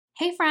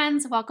Hey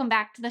friends, welcome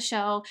back to the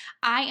show.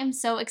 I am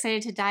so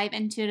excited to dive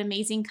into an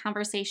amazing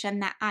conversation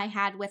that I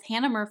had with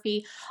Hannah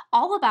Murphy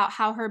all about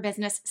how her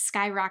business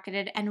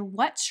skyrocketed and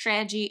what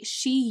strategy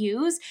she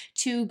used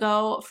to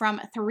go from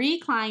 3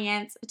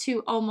 clients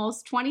to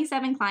almost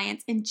 27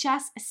 clients in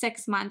just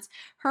 6 months.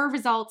 Her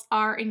results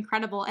are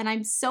incredible, and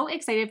I'm so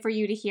excited for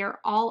you to hear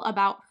all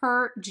about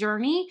her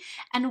journey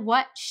and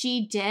what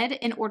she did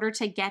in order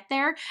to get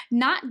there.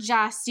 Not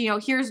just,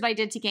 here's what I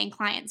did to gain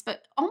clients,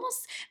 but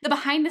almost the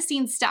behind the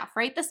scenes stuff,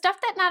 right? The stuff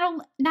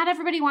that not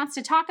everybody wants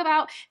to talk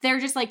about.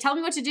 They're just like, tell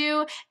me what to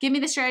do, give me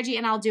the strategy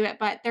and I'll do it.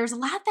 But there's a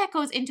lot that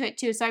goes into it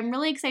too. So I'm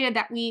really excited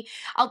that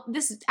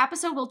this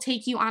episode will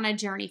take you on a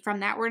journey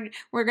from that.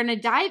 We're going to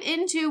dive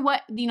into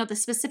what, the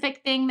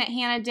specific thing that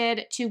Hannah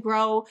did to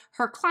grow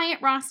her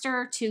client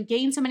roster, to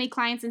gain so many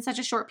clients in such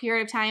a short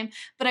period of time.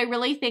 But I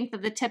really think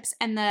that the tips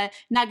and the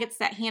nuggets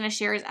that Hannah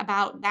shares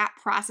about that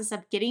process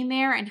of getting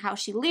there and how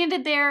she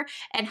landed there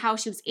and how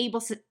she was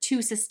able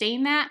to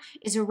sustain that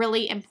is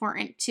really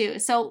important too.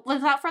 So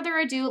without further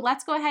ado,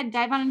 let's go ahead and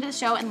dive on into the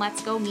show and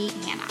let's go meet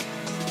Hannah.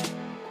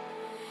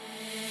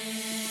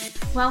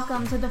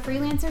 Welcome to the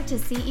Freelancer to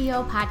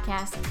CEO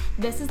podcast.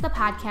 This is the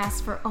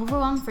podcast for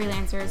overwhelmed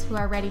freelancers who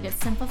are ready to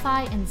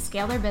simplify and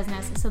scale their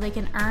business so they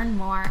can earn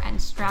more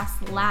and stress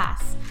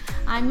less.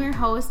 I'm your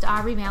host,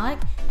 Aubrey Malik,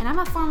 and I'm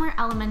a former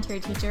elementary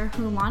teacher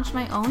who launched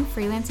my own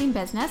freelancing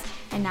business,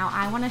 and now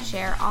I want to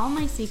share all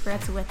my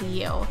secrets with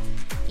you.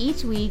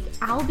 Each week,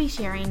 I'll be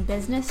sharing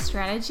business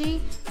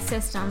strategy,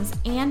 systems,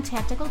 and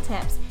tactical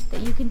tips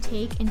that you can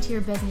take into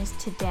your business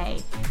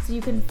today so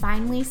you can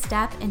finally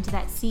step into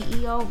that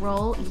CEO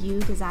role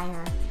you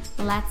desire.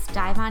 Let's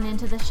dive on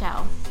into the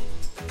show.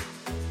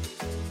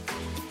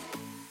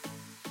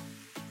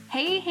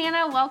 Hey,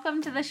 Hannah,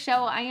 welcome to the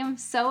show. I am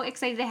so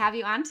excited to have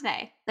you on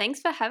today. Thanks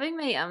for having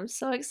me. I'm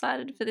so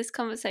excited for this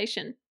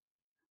conversation.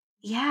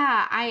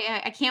 Yeah,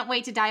 I can't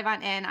wait to dive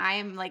on in. I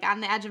am like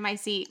on the edge of my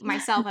seat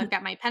myself. I've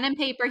got my pen and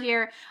paper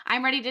here.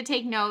 I'm ready to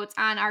take notes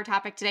on our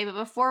topic today. But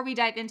before we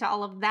dive into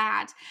all of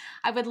that,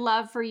 I would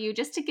love for you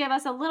just to give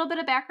us a little bit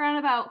of background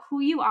about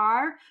who you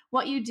are,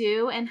 what you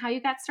do, and how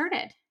you got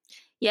started.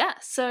 Yeah,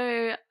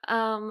 so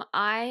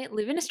I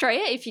live in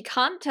Australia. If you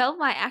can't tell,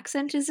 my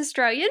accent is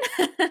Australian.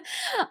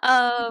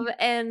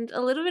 And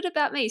a little bit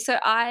about me. So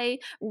I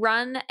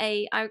kind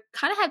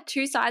of have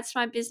two sides to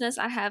my business.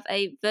 I have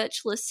a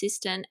virtual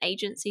assistant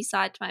agency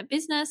side to my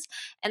business,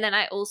 and then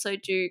I also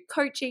do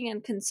coaching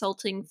and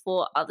consulting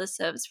for other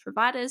service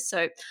providers.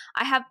 So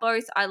I have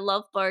both. I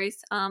love both.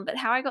 But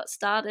how I got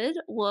started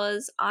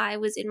was I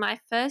was in my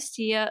first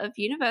year of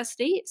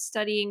university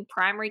studying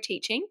primary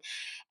teaching.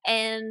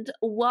 And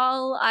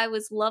while I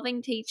was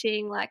loving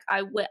teaching, like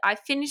I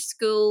finished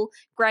school,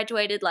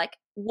 graduated, like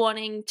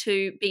wanting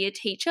to be a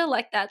teacher,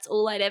 like that's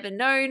all I'd ever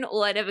known,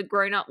 all I'd ever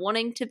grown up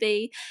wanting to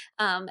be.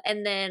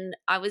 And then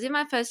I was in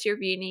my first year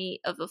of uni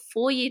of a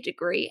 4-year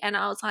degree, and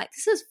I was like,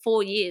 this is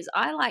 4 years.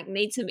 I like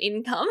need some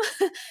income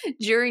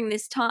during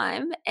this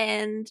time,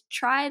 and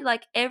tried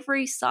like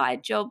every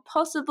side job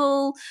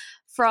possible,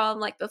 from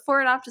like before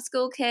and after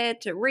school care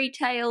to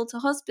retail to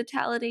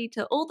hospitality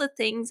to all the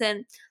things.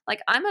 And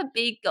like I'm a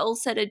big goal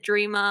setter,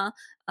 dreamer,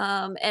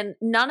 and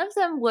none of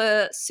them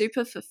were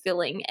super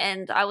fulfilling.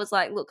 And I was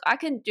like, look, I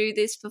can do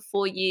this for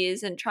 4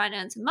 years and try and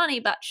earn some money,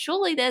 but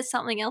surely there's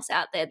something else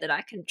out there that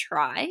I can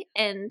try.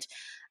 And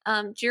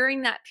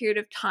during that period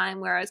of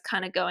time where I was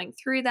kind of going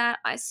through that,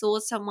 I saw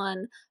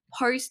someone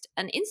post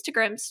an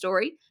Instagram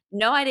story.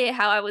 No idea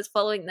how I was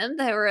following them.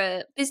 They were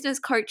a business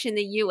coach in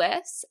the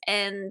US,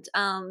 and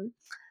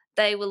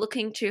they were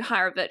looking to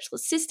hire a virtual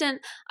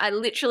assistant. I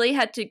literally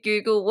had to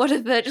Google what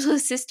a virtual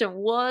assistant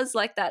was.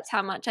 Like that's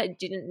how much I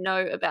didn't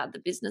know about the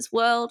business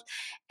world.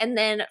 And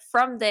then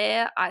from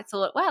there, I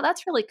thought, wow,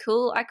 that's really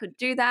cool. I could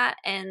do that,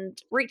 and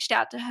reached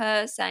out to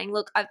her saying,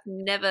 look, I've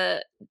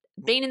never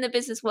been in the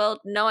business world,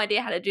 no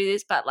idea how to do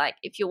this, but like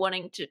if you're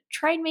wanting to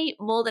train me,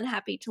 more than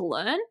happy to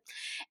learn.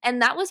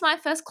 And that was my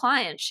first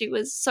client. She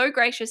was so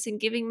gracious in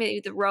giving me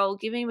the role,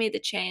 giving me the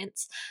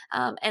chance.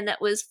 And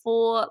that was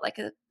for like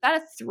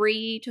about a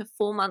 3 to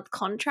 4 month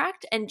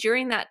contract. And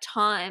during that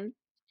time,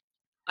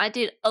 I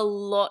did a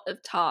lot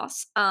of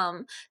tasks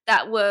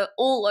that were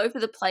all over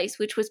the place,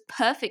 which was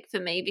perfect for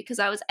me because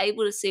I was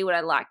able to see what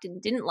I liked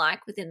and didn't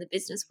like within the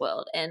business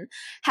world, and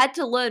had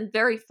to learn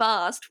very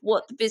fast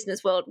what the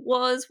business world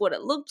was, what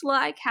it looked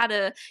like, how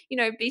to,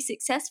 be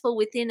successful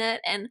within it.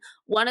 And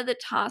one of the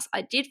tasks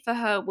I did for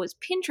her was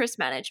Pinterest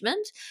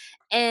management,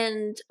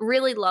 and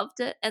really loved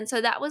it. And so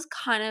that was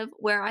kind of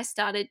where I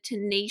started to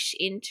niche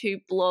into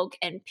blog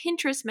and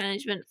Pinterest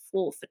management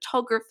for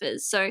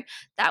photographers. So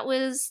that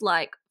was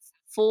like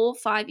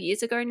 4-5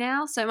 years ago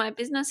now. So my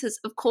business has,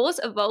 of course,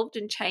 evolved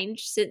and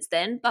changed since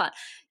then. But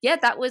yeah,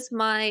 that was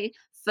my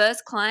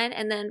first client,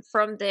 and then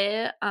from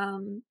there,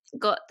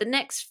 got the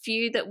next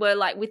few that were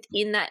like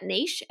within that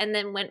niche, and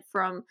then went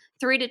from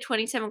 3 to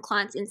 27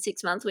 clients in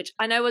 6 months, which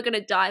I know we're going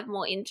to dive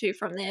more into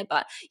from there.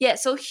 But yeah,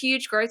 saw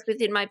huge growth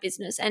within my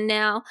business. And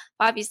now,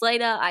 5 years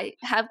later, I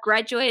have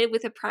graduated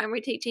with a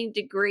primary teaching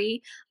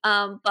degree,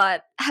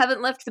 but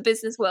haven't left the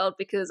business world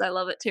because I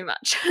love it too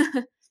much.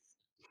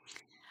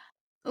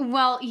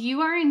 Well,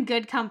 you are in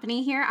good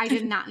company here. I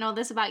did not know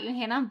this about you,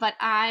 Hannah, but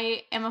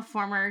I am a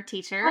former I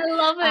teacher.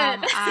 love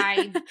Um, it.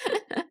 I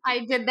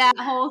I did that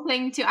whole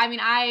thing too. I mean,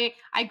 I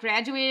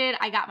graduated,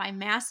 I got my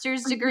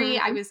master's degree.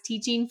 I Mhm. was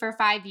teaching for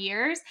 5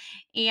 years,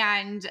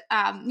 and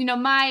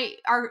my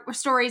our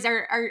stories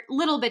are a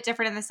little bit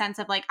different in the sense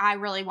of like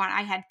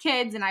I had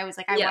kids and I was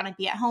like I Yeah, want to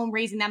be at home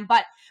raising them,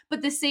 but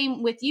the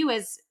same with you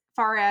as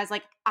far as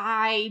like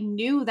I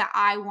knew that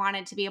I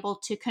wanted to be able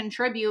to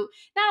contribute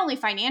not only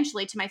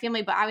financially to my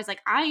family, but I was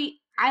like I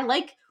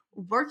like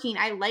working.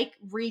 I like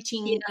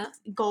reaching yeah.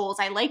 goals.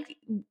 I like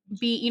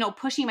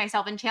pushing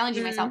myself and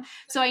challenging myself. Mm,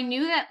 So I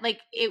knew that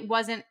like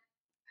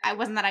I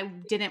wasn't that I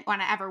didn't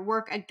want to ever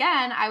work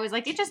again. I was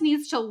like it just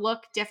needs to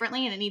look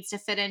differently and it needs to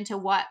fit into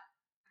what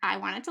I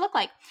want it to look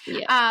like.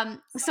 yeah,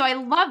 So I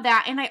love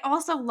that. And I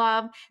also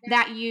love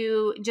that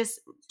you just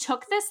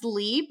took this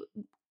leap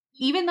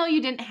even though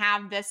you didn't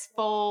have this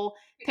full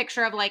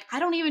picture of like, I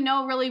don't even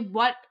know really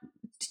what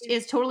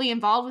is totally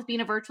involved with being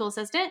a virtual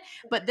assistant,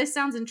 but this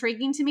sounds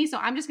intriguing to me. So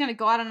I'm just going to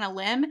go out on a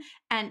limb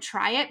and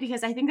try it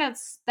because I think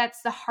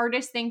that's the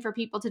hardest thing for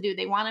people to do.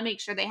 They want to make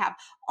sure they have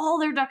all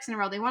their ducks in a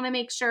row. They want to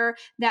make sure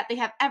that they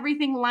have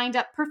everything lined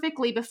up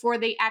perfectly before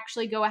they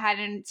actually go ahead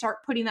and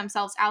start putting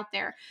themselves out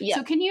there. yeah.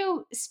 So can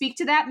you speak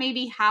to that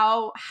maybe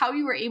how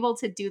you were able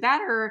to do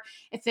that or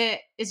if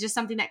it is just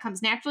something that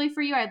comes naturally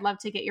for you? I'd love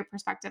to get your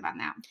perspective on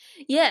that.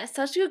 Yeah,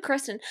 such a good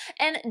question.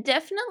 And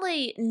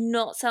definitely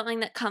not something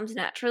that comes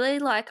naturally.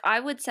 Like I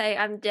would say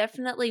I'm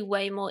definitely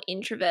way more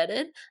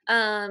introverted.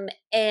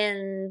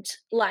 And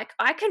like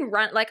I can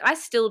run like I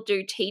still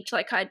do teach.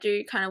 Like I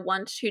do kind of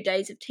 1 to 2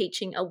 days of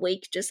teaching a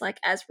week just like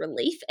as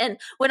relief. And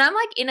when I'm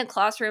like in a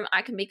classroom,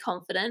 I can be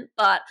confident,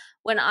 but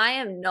when I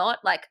am not,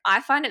 like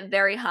I find it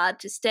very hard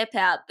to step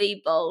out,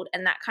 be bold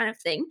and that kind of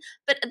thing.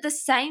 But at the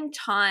same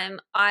time,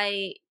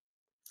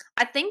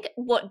 I think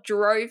what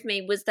drove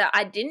me was that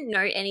I didn't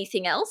know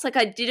anything else. Like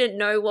I didn't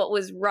know what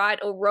was right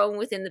or wrong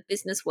within the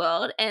business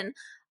world. And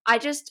I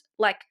just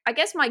like, I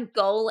guess my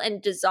goal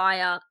and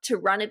desire to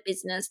run a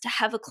business, to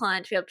have a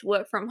client, to be able to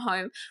work from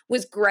home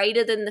was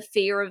greater than the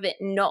fear of it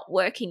not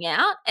working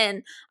out.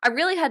 And I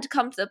really had to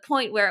come to the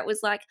point where it was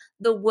like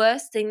the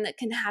worst thing that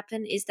can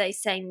happen is they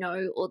say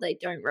no or they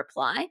don't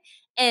reply.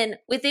 And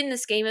within the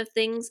scheme of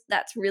things,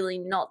 that's really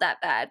not that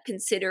bad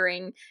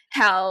considering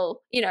how,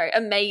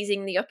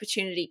 amazing the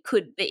opportunity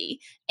could be.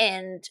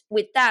 And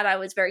with that, I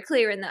was very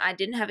clear in that I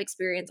didn't have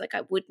experience, like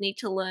I would need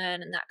to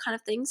learn and that kind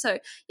of thing. So,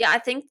 yeah, I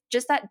think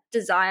just that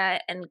desire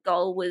and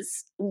goal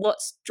was what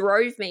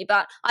drove me.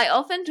 But I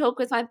often talk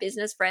with my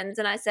business friends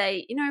and I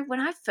say, when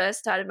I first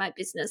started my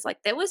business,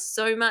 like there was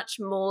so much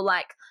more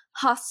like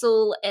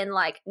hustle and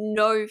like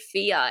no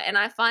fear. And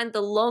I find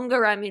the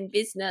longer I'm in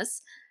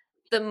business,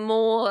 the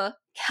more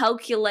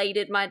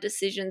calculated my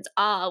decisions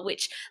are,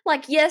 which,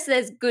 like, yes,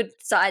 there's good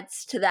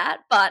sides to that,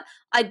 but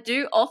I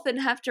do often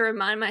have to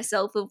remind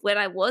myself of when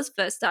I was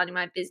first starting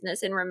my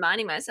business and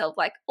reminding myself,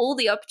 like, all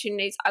the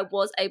opportunities I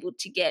was able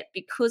to get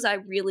because I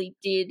really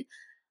did,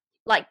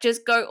 like,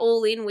 just go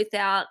all in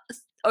without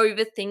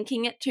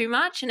overthinking it too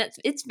much. And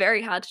it's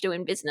very hard to do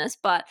in business,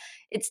 but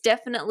it's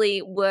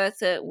definitely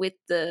worth it with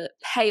the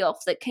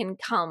payoff that can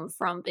come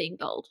from being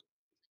bold.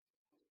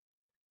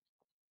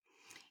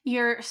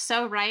 You're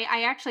so right.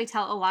 I actually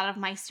tell a lot of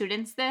my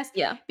students this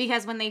Yeah.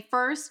 because when they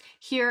first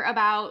hear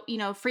about,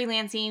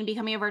 freelancing,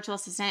 becoming a virtual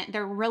assistant,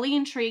 they're really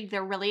intrigued,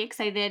 they're really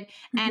excited,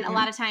 and a Hmm.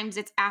 lot of times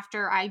it's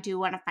after I do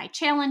one of my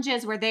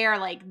challenges where they are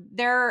like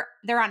they're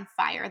on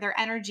fire. Their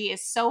energy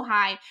is so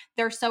high.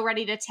 They're so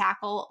ready to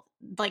tackle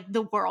like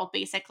the world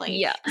basically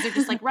Yeah. because they're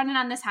just like running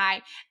on this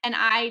high. And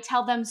I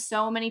tell them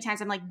so many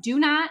times I'm like do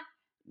not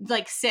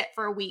like sit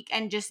for a week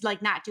and just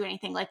like not do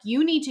anything. Like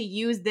you need to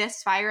use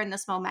this fire and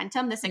this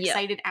momentum, this Yeah.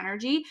 excited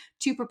energy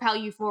to propel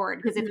you forward.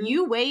 Because if Mhm.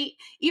 you wait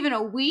even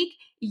a week,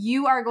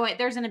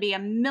 there's going to be a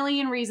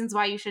million reasons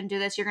why you shouldn't do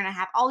this. You're going to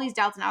have all these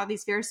doubts and all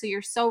these fears. So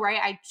you're so right.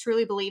 I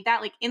truly believe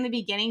that. Like in the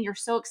beginning, you're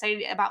so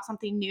excited about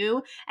something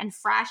new and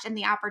fresh and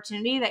the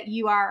opportunity that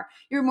you're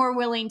more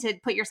willing to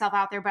put yourself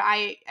out there. But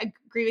I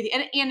agree with you.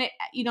 And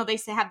it, they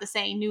say have the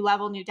saying, new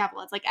level, new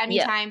devil. It's like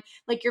Yeah. anytime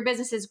like your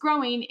business is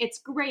growing, it's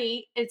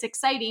great, it's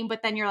exciting,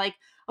 but then you're like,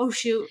 oh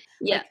shoot,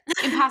 Yeah. like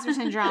imposter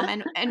syndrome,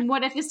 and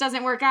what if this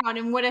doesn't work out,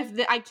 and what if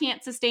I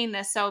can't sustain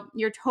this? So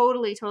you're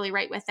totally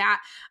right with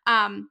that.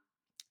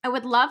 I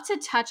would love to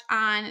touch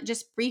on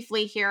just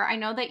briefly here. I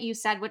know that you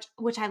said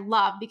which I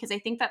love because I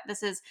think that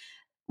this is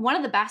one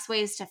of the best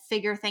ways to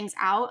figure things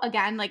out,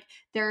 again, like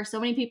there are so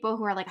many people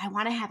who are like, I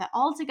want to have it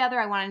all together.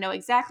 I want to know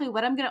exactly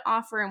what I'm going to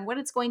offer and what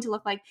it's going to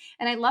look like.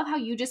 And I love how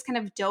you just kind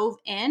of dove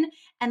in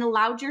and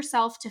allowed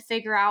yourself to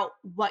figure out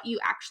what you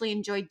actually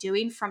enjoy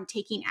doing from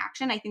taking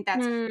action. I think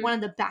that's Mm, one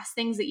of the best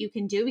things that you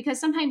can do, because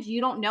sometimes you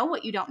don't know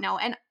what you don't know.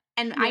 And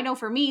I yeah. know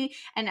for me,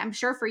 and I'm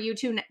sure for you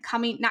too,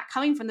 not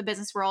coming from the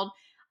business world,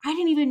 I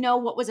didn't even know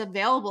what was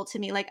available to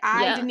me. Like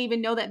I Yeah. didn't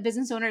even know that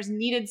business owners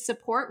needed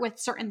support with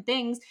certain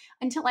things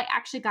until I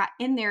actually got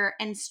in there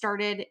and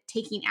started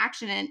taking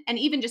action, and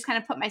even just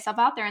kind of put myself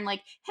out there and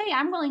like, hey,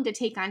 I'm willing to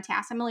take on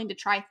tasks. I'm willing to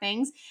try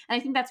things. And I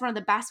think that's one of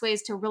the best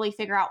ways to really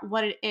figure out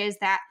what it is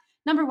that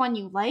number one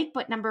you like,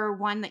 but number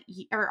one that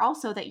you or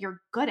also that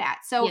you're good at.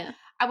 So Yeah.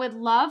 I would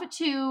love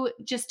to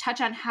just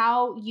touch on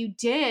how you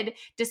did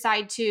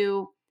decide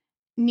to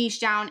niche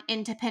down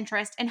into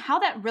Pinterest and how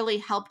that really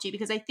helped you.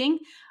 Because I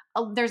think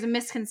there's a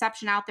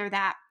misconception out there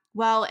that,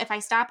 well, if I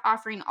stop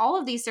offering all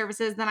of these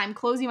services, then I'm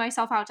closing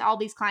myself out to all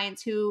these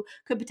clients who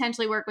could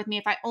potentially work with me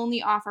if I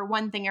only offer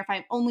one thing, or if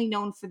I'm only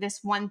known for this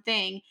one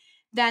thing.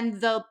 Then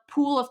the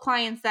pool of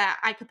clients that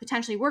I could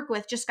potentially work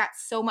with just got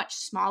so much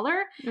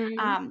smaller.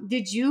 Mm.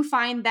 Did you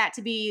find that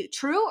to be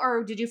true,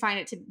 or did you find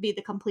it to be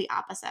the complete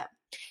opposite?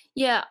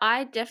 Yeah,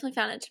 I definitely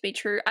found it to be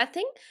true. I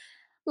think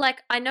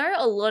like I know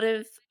a lot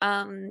of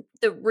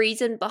the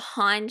reason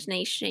behind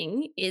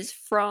niching is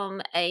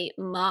from a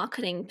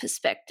marketing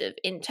perspective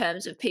in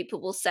terms of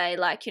people will say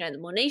like, the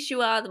more niche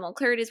you are, the more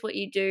clear it is what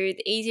you do,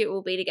 the easier it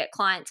will be to get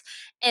clients.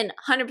 And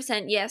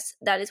 100% yes,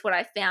 that is what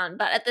I found.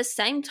 But at the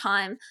same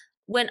time,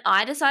 when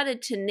I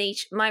decided to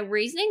niche, my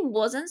reasoning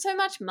wasn't so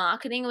much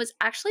marketing, it was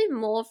actually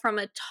more from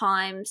a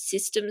time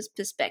systems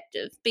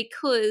perspective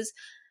because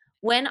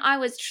when I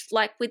was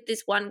like with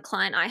this one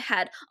client I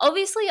had,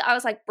 obviously I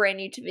was like brand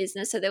new to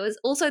business. So there was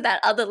also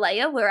that other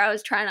layer where I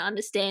was trying to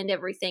understand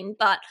everything.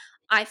 But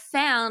I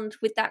found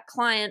with that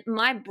client,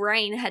 my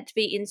brain had to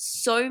be in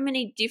so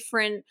many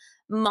different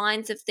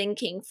minds of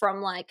thinking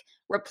from like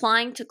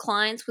replying to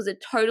clients was a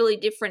totally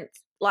different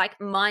like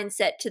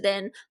mindset to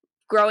then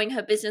growing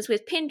her business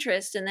with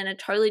Pinterest and then a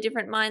totally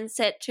different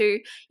mindset to,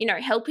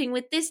 helping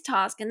with this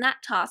task and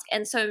that task.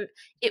 And so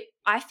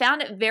I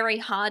found it very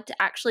hard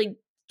to actually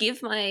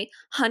give my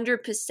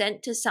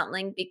 100% to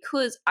something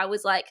because I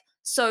was like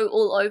so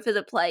all over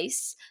the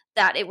place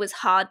that it was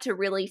hard to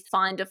really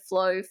find a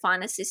flow,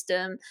 find a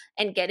system,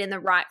 and get in the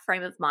right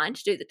frame of mind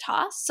to do the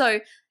task. So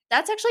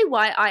that's actually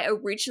why I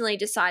originally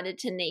decided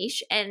to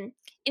niche. And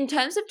in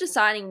terms of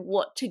deciding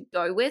what to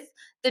go with,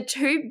 the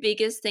two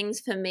biggest things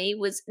for me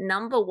was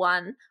number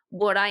one,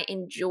 what I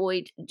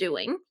enjoyed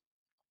doing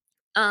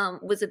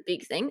was a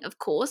big thing, of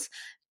course.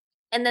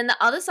 And then the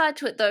other side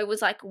to it though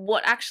was like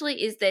what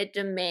actually is there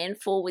demand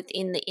for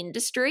within the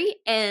industry?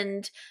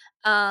 And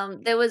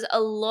there was a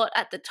lot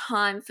at the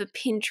time for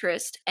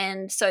Pinterest.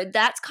 And so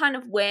that's kind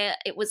of where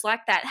it was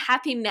like that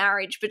happy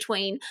marriage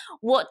between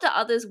what do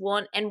others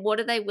want and what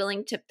are they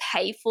willing to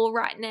pay for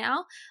right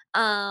now,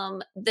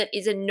 that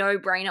is a no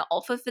brainer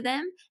offer for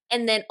them.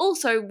 And then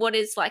also what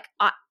is like,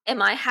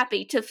 am I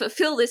happy to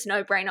fulfill this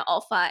no brainer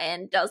offer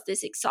and does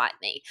this excite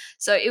me?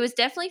 So it was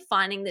definitely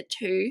finding the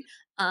two.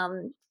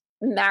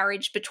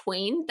 Marriage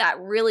between that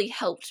really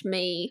helped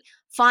me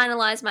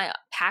finalize my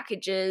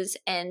packages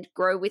and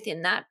grow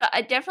within that. But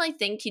I definitely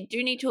think you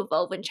do need to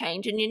evolve and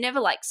change, and you're never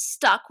like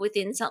stuck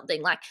within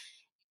something. Like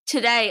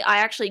today, I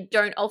actually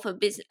don't offer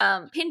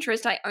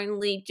Pinterest. I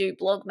only do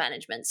blog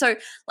management. So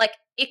like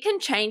it can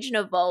change and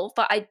evolve,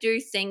 but I do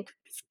think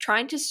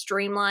trying to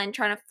streamline,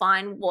 trying to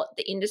find what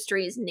the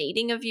industry is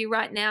needing of you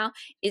right now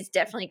is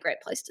definitely a great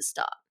place to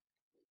start.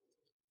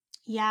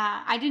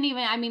 Yeah, I didn't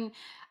even, I mean,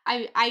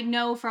 I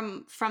know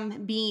from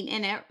being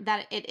in it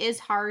that it is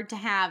hard to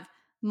have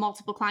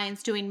multiple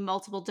clients doing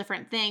multiple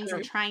different things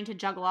and Mm, trying to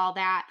juggle all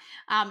that.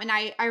 And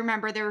I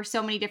remember there were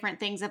so many different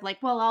things of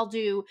like, well, I'll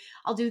do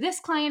this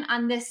client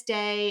on this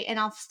day, and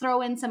I'll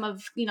throw in some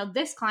of,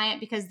 this client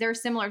because they're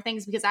similar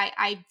things, because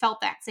I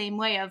felt that same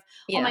way of, oh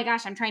yeah. my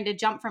gosh, I'm trying to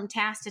jump from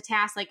task to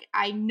task. Like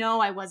I know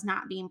I was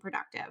not being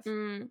productive.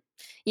 Mm.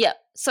 Yeah,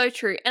 so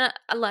true. And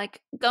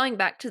like going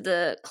back to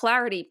the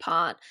clarity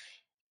part,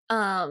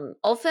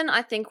 often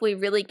I think we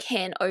really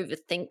can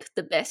overthink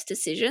the best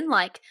decision.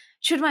 Like,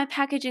 should my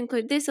package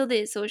include this or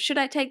this, or should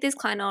I take this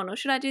client on, or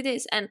should I do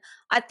this? And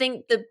I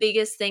think the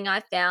biggest thing I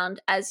found,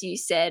 as you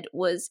said,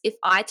 was if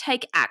I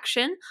take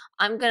action,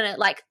 I'm gonna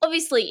like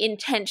obviously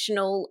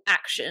intentional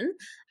action,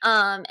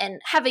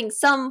 and having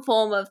some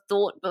form of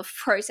thought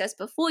process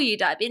before you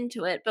dive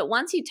into it. But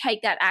once you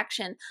take that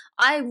action,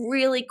 I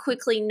really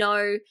quickly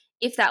know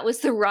if that was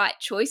the right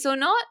choice or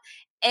not.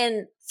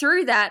 And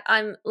through that,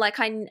 I'm like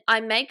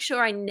I make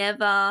sure I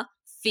never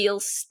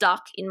feel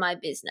stuck in my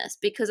business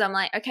because I'm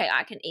like, okay,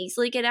 I can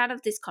easily get out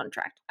of this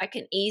contract. I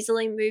can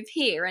easily move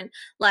here, and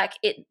like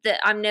it that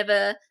I'm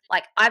never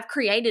like I've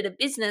created a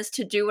business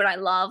to do what I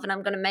love, and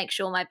I'm going to make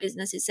sure my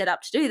business is set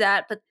up to do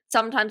that. But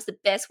sometimes the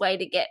best way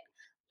to get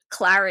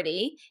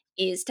clarity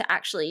is to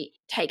actually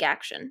take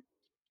action.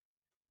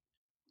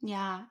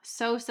 Yeah,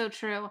 so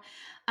true.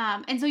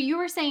 And so you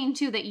were saying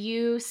too that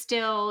you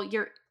still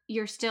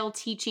you're still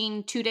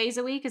teaching 2 days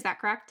a week, is that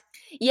correct?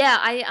 Yeah,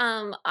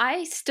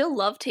 I still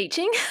love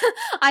teaching.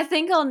 I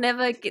think I'll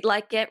never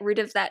get rid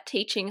of that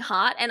teaching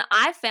heart. And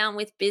I found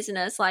with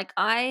business, like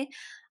I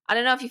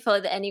don't know if you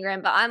follow the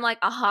Enneagram, but I'm like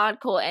a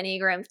hardcore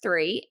Enneagram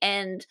 3,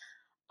 and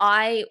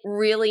I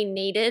really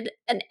needed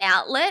an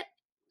outlet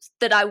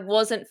that I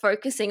wasn't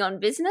focusing on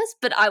business,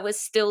 but I was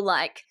still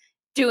like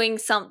doing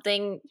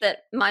something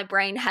that my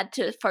brain had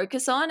to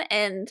focus on.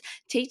 And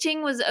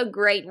teaching was a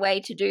great way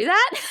to do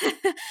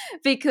that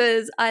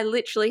because I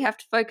literally have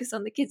to focus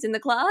on the kids in the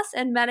class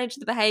and manage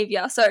the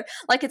behavior. So,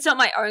 like, it's not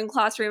my own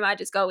classroom. I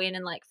just go in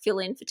and like fill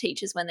in for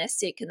teachers when they're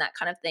sick and that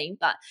kind of thing.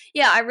 But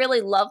yeah, I really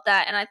love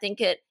that. And I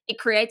think it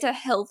creates a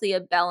healthier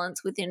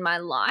balance within my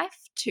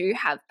life to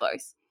have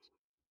both.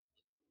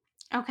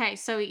 Okay,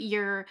 so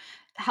you're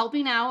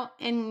helping out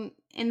in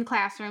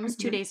classrooms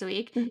 2 Mhm. days a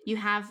week. Mhm. You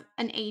have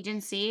an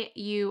agency.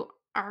 You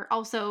are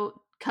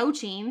also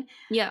coaching.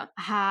 Yeah.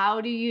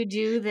 How do you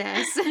do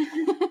this?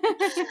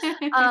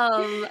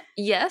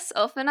 Yes,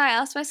 often I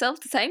ask myself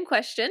the same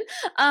question.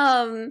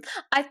 Um,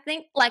 I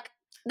think like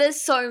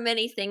there's so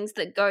many things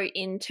that go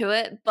into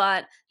it,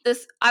 but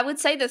I would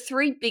say the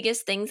three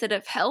biggest things that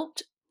have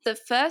helped. The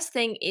first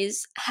thing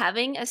is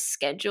having a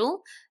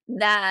schedule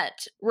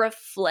that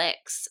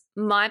reflects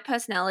my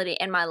personality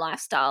and my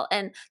lifestyle.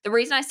 And the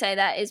reason I say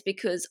that is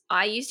because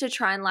I used to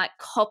try and like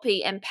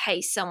copy and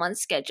paste someone's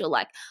schedule,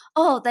 like,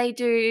 oh, they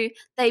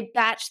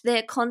batch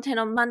their content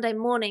on Monday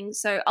morning,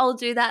 so I'll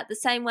do that the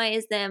same way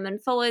as them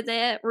and follow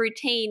their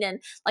routine.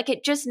 And like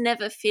it just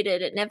never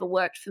fitted, it never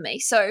worked for me.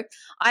 So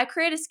I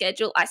create a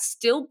schedule. I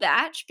still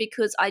batch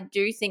because I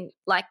do think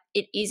like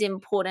it is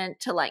important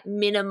to like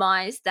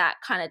minimize that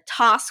kind of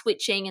task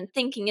switching and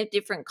thinking of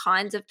different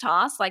kinds of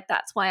tasks. Like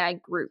that's why I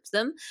group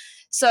them.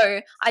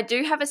 So I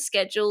do have a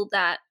schedule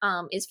that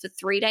is for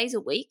 3 days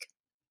a week,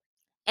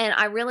 and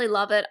I really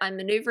love it. I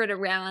maneuver it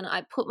around.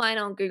 I put mine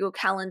on Google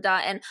Calendar,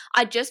 and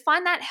I just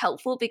find that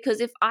helpful because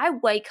if I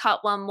wake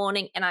up one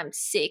morning and I'm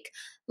sick,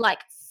 like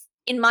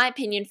in my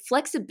opinion,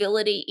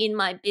 flexibility in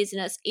my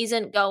business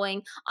isn't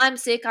going, I'm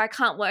sick, I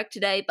can't work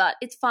today, but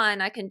it's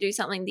fine, I can do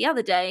something the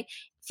other day.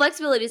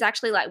 Flexibility is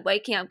actually like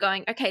waking up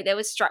going, okay, there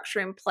was structure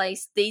in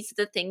place. These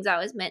are the things I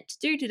was meant to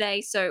do today.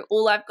 So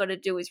all I've got to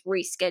do is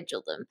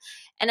reschedule them.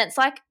 And it's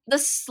like the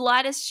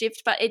slightest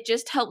shift, but it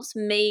just helps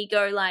me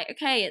go like,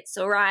 okay, it's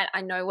all right.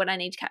 I know what I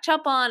need to catch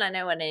up on. I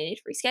know what I need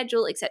to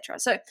reschedule, etc.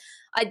 So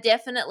I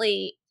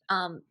definitely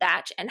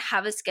batch and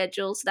have a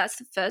schedule. So that's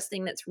the first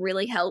thing that's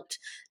really helped.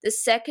 The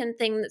second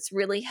thing that's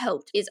really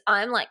helped is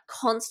I'm like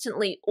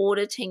constantly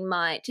auditing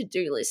my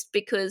to-do list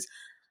because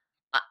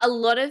a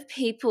lot of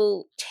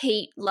people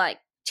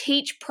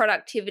teach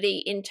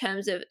productivity in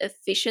terms of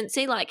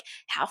efficiency, like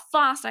how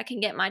fast I can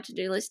get my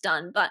to-do list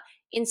done. But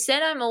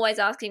instead, I'm always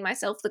asking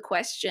myself the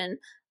question,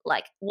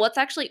 like, what's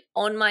actually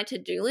on my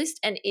to-do list?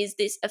 And is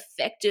this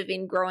effective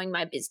in growing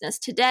my business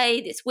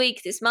today, this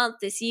week, this month,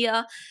 this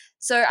year?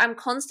 So I'm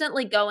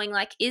constantly going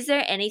like, is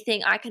there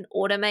anything I can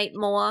automate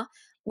more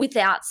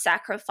without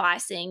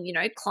sacrificing,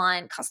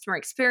 client customer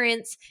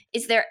experience?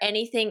 Is there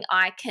anything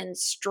I can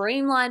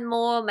streamline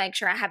more, make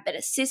sure I have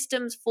better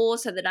systems for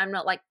so that I'm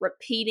not like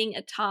repeating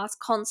a task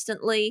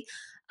constantly?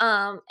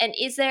 And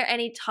is there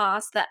any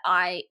tasks that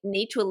I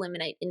need to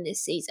eliminate in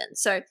this season?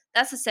 So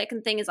that's the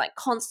second thing, is like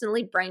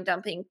constantly brain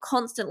dumping,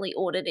 constantly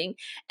auditing.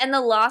 And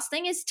the last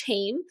thing is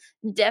team.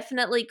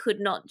 Definitely could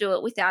not do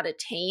it without a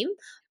team.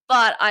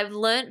 But I've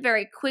learned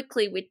very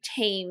quickly with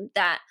team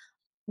that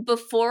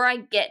before I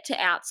get to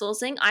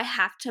outsourcing, I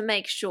have to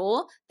make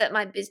sure that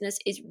my business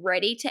is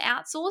ready to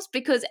outsource,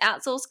 because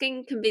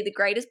outsourcing can be the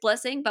greatest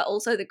blessing, but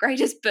also the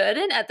greatest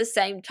burden at the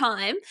same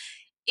time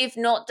if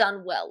not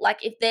done well.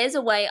 Like if there's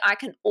a way I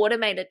can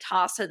automate a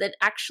task so that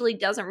actually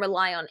doesn't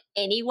rely on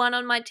anyone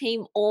on my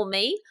team or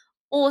me,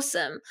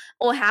 awesome.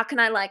 Or how can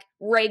I like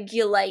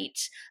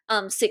regulate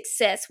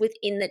success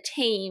within the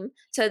team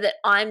so that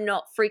I'm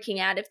not freaking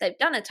out if they've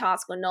done a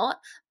task or not,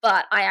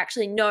 but I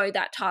actually know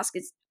that task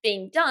is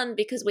being done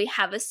because we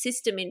have a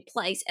system in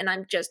place and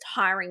I'm just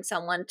hiring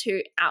someone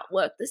to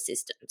outwork the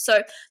system.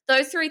 So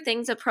those three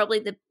things are probably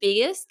the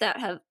biggest that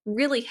have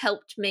really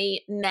helped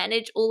me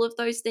manage all of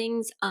those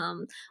things,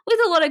 with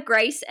a lot of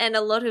grace and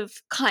a lot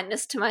of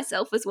kindness to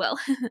myself as well.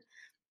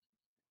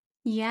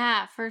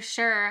 Yeah, for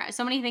sure.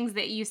 So many things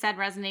that you said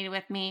resonated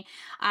with me.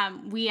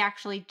 We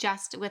actually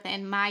just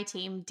within my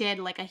team did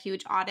like a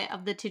huge audit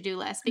of the to-do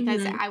list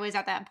because Mhm. I was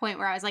at that point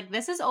where I was like,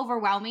 this is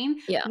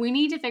overwhelming. Yeah, We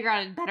need to figure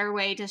out a better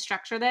way to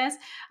structure this.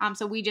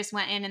 So we just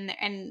went in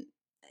and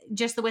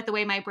just with the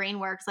way my brain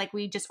works, like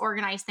we just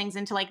organize things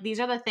into like these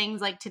are the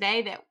things like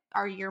today that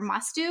are your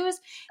must do's.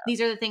 These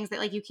are the things that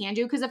like you can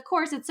do. Cause of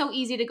course it's so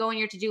easy to go in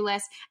your to-do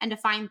list and to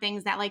find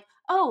things that like,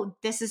 oh,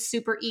 this is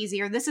super easy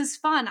or this is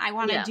fun. I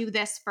want to yeah. do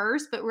this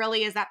first, but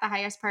really is that the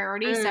highest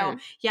priority? So Mm,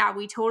 yeah,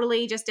 we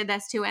totally just did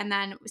this too. And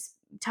then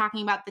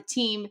talking about the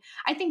team,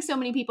 I think so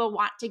many people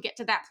want to get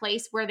to that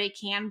place where they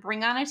can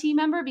bring on a team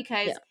member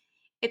because yeah.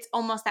 it's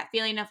almost that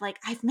feeling of like,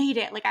 I've made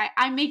it. Like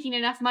I'm making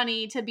enough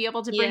money to be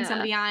able to bring Yeah.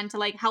 somebody on to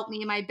like help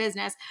me in my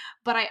business.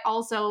 But I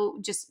also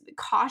just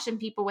caution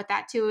people with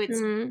that too.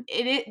 Mm,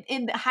 It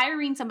in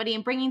hiring somebody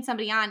and bringing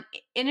somebody on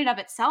in and of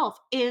itself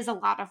is a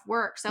lot of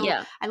work. So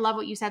yeah. I love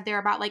what you said there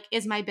about like,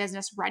 is my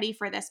business ready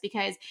for this?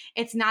 Because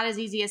it's not as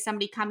easy as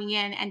somebody coming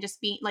in and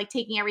just being like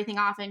taking everything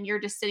off and you're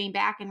just sitting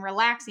back and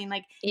relaxing.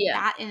 Like Yeah.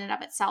 that in and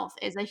of itself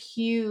is a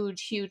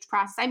huge, huge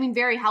process. I mean,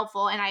 very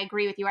helpful. And I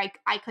agree with you.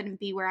 I couldn't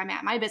be where I'm at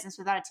in my business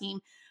without a team,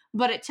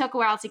 but it took a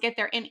while to get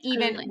there. And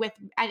even Totally. with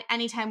at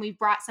any time we've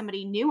brought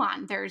somebody new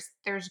on, there's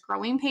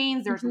growing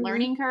pains, there's Mhm.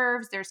 learning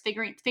curves, there's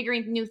figuring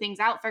new things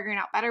out, figuring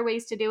out better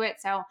ways to do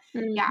it. So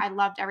yeah, Mm. I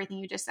loved everything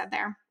you just said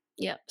there.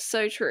 Yep,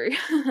 so true.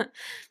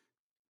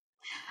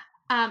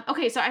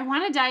 Okay, so I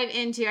want to dive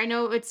into. I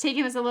know it's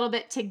taken us a little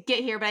bit to get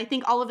here, but I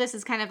think all of this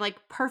is kind of like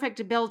perfect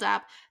to build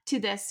up to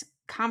this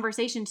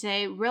conversation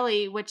today,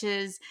 really, which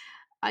is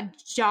a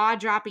jaw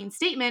dropping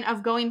statement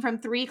of going from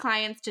 3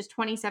 clients to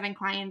 27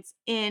 clients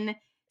in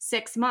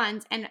 6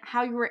 months and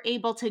how you were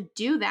able to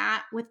do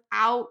that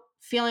without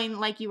feeling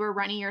like you were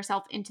running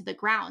yourself into the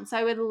ground. So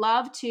I would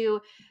love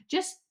to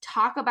just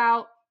talk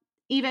about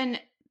even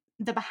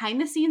the behind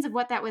the scenes of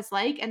what that was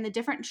like and the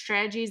different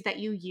strategies that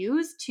you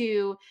use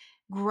to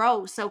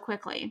grow so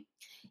quickly.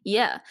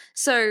 Yeah.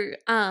 So,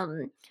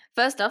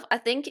 first off, I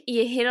think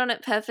you hit on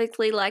it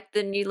perfectly, like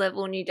the new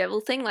level, new devil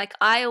thing. Like,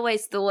 I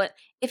always thought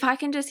if I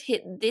can just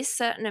hit this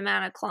certain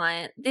amount of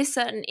client, this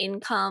certain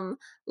income,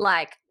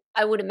 like,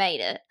 I would have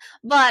made it.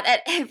 But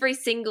at every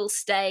single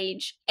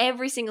stage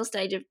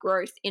of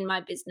growth in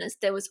my business,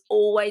 there was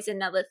always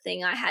another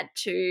thing I had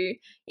to,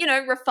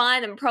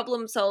 refine and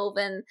problem solve.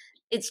 And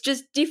it's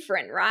just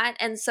different, right?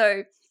 And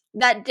so,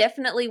 that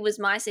definitely was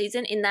my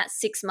season. In that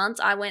 6 months,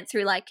 I went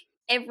through like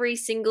every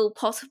single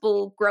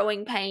possible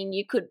growing pain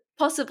you could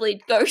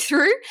possibly go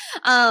through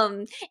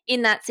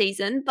in that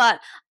season. But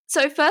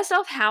so, first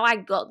off, how I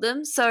got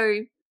them.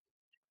 So,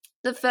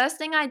 the first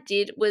thing I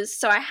did was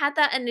so I had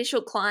that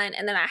initial client,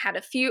 and then I had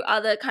a few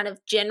other kind of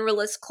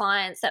generalist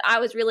clients that I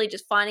was really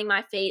just finding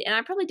my feet. And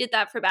I probably did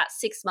that for about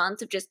 6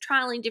 months of just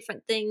trialing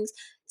different things,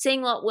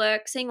 seeing what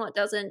works, seeing what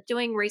doesn't,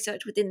 doing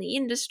research within the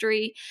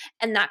industry,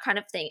 and that kind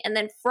of thing. And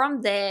then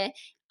from there,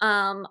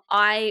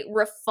 I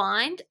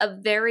refined a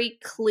very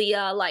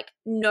clear, like,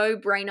 no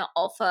brainer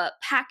offer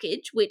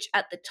package, which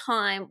at the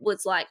time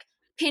was like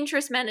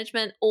Pinterest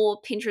management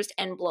or Pinterest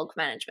and blog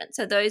management.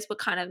 So those were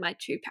kind of my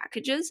two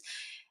packages.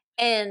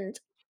 And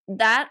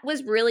that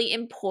was really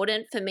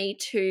important for me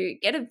to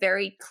get a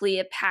very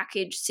clear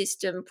package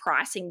system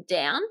pricing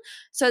down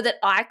so that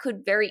I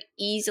could very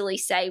easily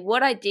say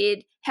what I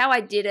did, how I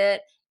did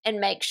it, and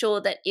make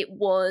sure that it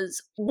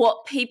was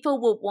what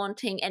people were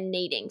wanting and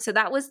needing. So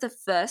that was the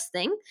first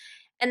thing.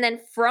 And then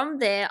from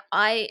there,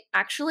 I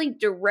actually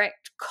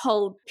direct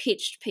cold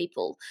pitched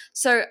people.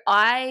 So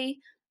I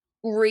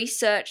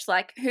researched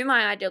like who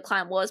my ideal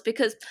client was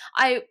because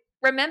I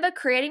remember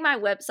creating my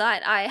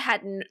website. I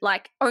had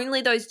like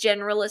only those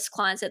generalist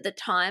clients at the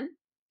time,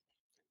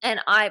 and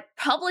I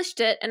published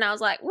it and I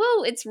was like,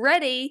 whoa, it's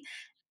ready.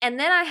 And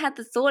then I had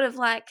the thought of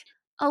like,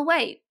 oh,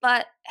 wait,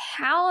 but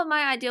how are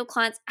my ideal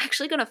clients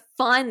actually going to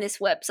find this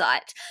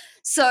website?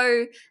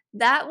 So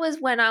that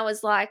was when I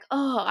was like,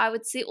 oh, I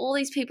would see all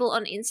these people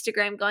on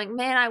Instagram going,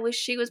 man, I wish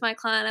she was my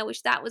client. I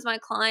wish that was my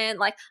client.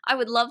 Like, I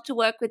would love to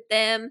work with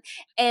them.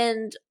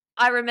 And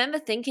I remember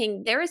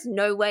thinking, there is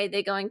no way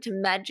they're going to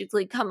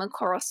magically come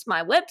across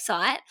my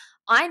website.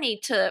 I need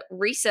to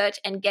research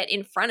and get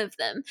in front of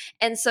them.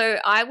 And so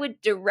I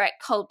would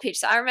direct cold pitch.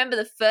 So I remember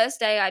the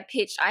first day I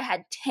pitched, I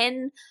had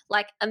 10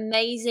 like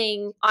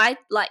amazing, I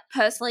like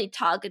personally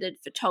targeted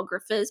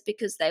photographers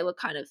because they were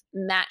kind of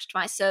matched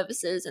my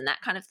services and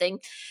that kind of thing.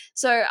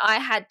 So I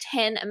had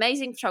 10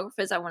 amazing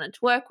photographers I wanted to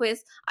work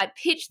with. I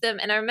pitched them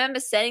and I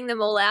remember sending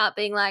them all out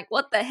being like,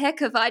 what the heck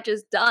have I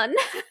just done?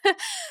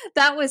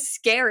 That was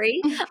scary.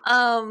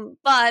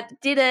 But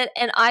did it,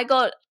 and I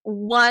got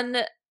one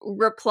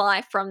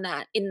reply from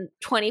that in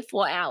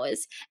 24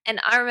 hours.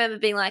 And I remember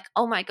being like,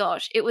 oh my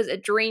gosh, it was a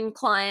dream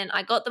client.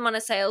 I got them on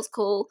a sales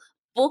call,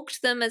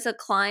 booked them as a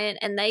client,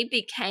 and they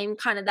became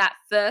kind of that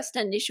first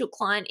initial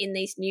client in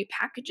these new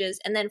packages.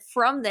 And then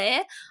from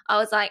there, I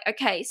was like,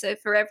 okay, so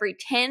for every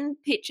 10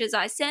 pitches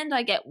I send,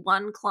 I get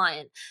one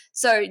client.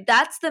 So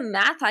that's the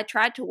math I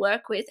tried to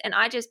work with. And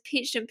I just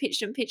pitched and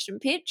pitched and pitched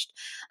and pitched.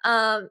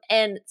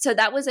 And so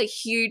that was a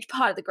huge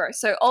part of the growth.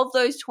 So of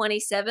those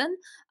 27,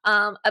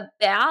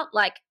 about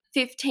like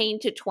 15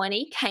 to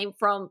 20 came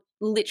from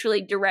literally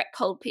direct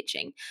cold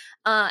pitching.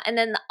 And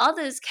then the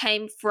others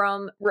came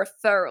from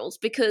referrals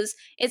because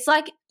it's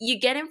like you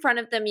get in front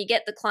of them, you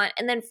get the client.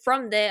 And then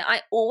from there,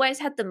 I always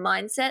had the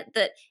mindset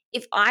that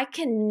if I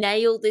can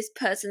nail this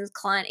person's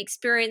client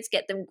experience,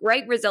 get them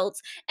great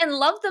results, and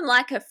love them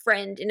like a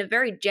friend in a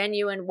very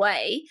genuine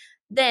way,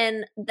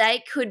 then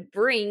they could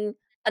bring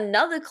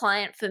another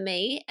client for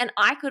me and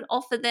I could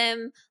offer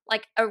them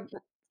like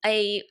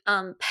a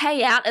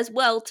payout as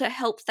well to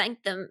help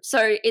thank them.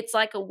 So it's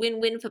like a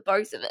win-win for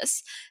both of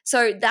us.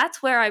 So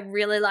that's where I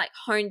really like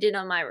honed in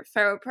on my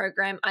referral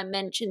program. I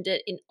mentioned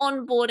it in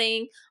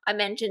onboarding. I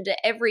mentioned it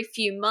every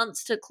few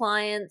months to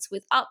clients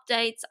with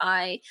updates.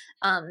 I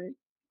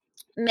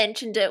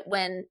mentioned it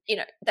when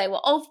they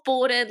were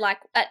offboarded. Like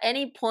at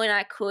any point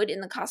I could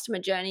in the customer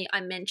journey,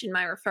 I mentioned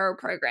my referral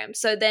program.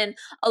 So then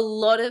a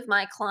lot of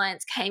my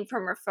clients came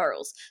from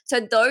referrals. So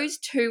those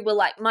two were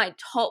like my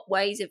top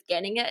ways of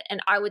getting it,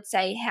 and I would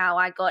say how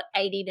I got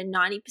 80 to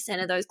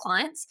 90% of those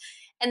clients.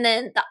 And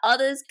then the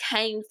others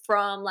came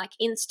from like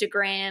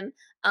Instagram,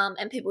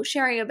 and people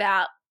sharing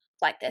about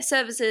like their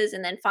services,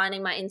 and then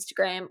finding my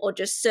Instagram or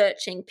just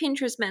searching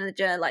Pinterest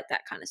manager, like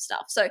that kind of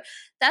stuff. So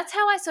that's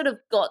how I sort of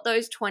got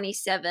those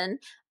 27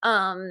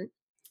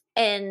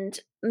 and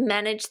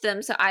managed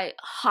them. So I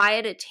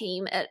hired a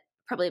team at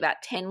probably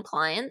about 10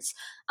 clients.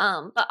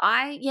 But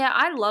I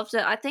loved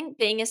it. I think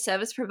being a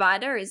service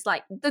provider is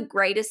like the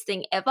greatest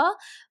thing ever,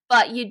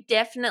 but you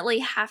definitely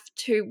have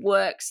to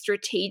work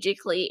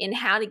strategically in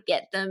how to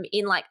get them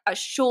in like a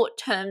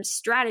short-term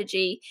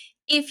strategy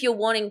if you're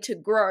wanting to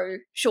grow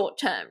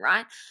short-term,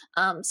 right?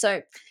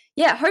 So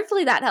yeah,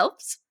 hopefully that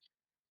helps.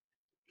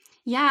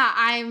 Yeah,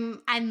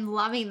 I'm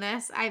loving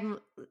this.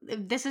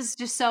 This is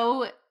just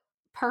so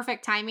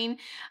perfect timing,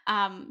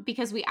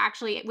 because we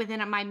actually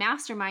within my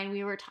mastermind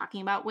we were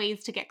talking about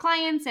ways to get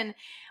clients, and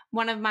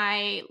one of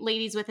my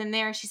ladies within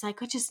there, she's like,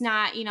 it's just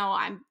not,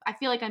 I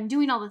feel like I'm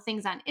doing all the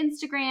things on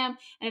Instagram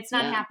and it's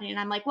not Yeah. happening. And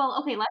I'm like, well,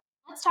 okay,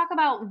 let's talk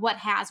about what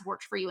has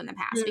worked for you in the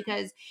past, Mm,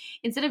 because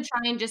instead of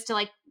trying just to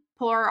like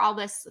pour all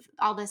this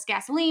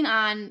gasoline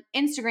on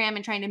Instagram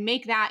and trying to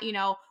make that,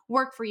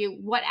 work for you,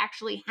 what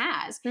actually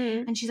has.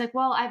 mm, And she's like,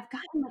 well, I've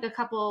gotten like a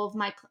couple of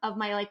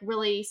my like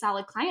really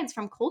solid clients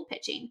from cold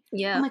pitching. I'm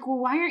yeah. like, well,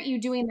 why aren't you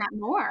doing that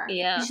more? And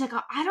Yeah. she's like,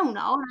 oh, I don't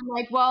know. And I'm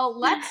like, well,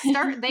 let's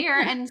start there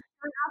and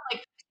start out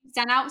like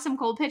send out some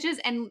cold pitches,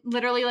 and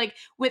literally like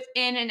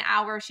within an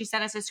hour she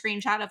sent us a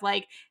screenshot of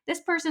like,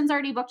 this person's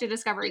already booked a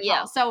discovery Yeah.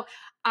 call. So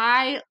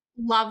I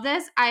love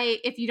this.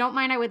 If you don't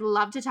mind, I would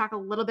love to talk a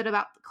little bit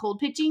about cold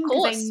Of pitching,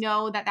 because I course.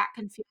 know that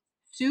can feel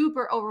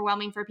super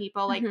overwhelming for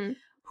people. Like, Mhm.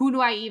 who do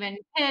I even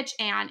pitch?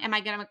 And am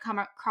I going to come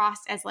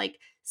across as like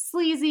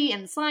sleazy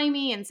and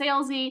slimy and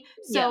salesy?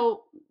 Yeah.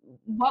 So,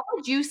 what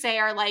would you say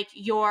are like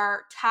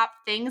your top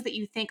things that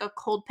you think a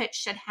cold pitch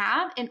should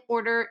have in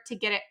order to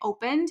get it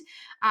opened?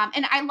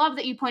 And I love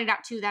that you pointed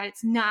out too that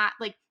it's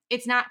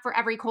not for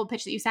every cold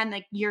pitch that you send,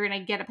 like you're going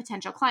to get a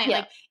potential client. Yeah.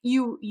 Like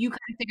you kind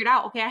of figured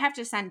out, okay, I have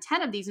to send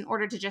 10 of these in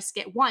order to just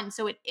get one.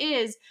 So it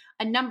is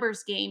a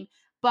numbers game,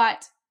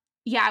 but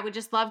yeah, I would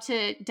just love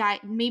to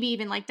maybe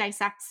even like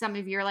dissect some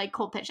of your like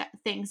cold pitch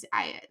things.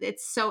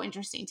 It's so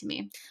interesting to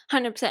me.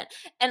 100%.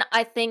 And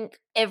I think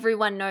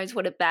everyone knows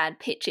what a bad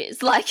pitch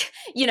is. Like,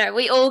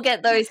 we all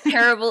get those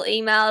terrible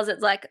emails.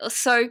 It's like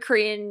so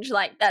cringe.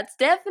 Like that's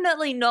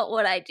definitely not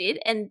what I did,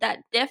 and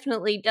that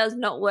definitely does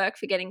not work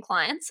for getting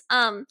clients.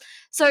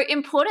 So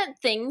important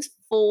things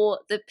for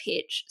the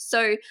pitch.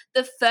 So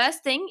the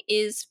first thing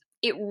is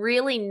it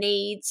really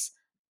needs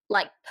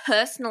like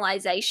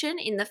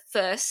personalization in the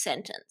first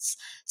sentence.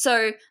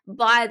 So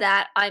by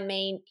that, I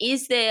mean,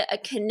 is there a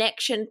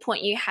connection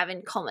point you have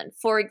in common?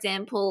 For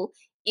example,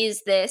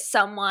 is there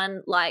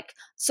someone like,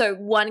 so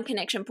one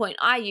connection point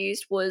I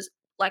used was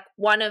like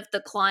one of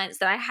the clients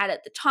that I had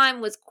at the time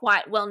was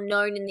quite well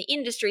known in the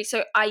industry.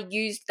 So I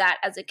used that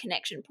as a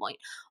connection point.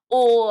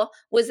 Or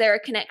was there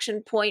a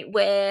connection point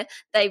where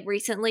they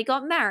recently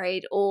got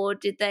married? Or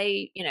did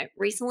they,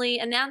 recently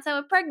announce they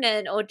were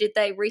pregnant? Or did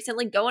they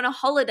recently go on a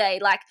holiday?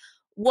 Like,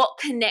 what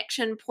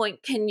connection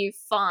point can you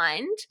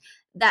find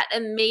that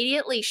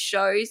immediately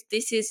shows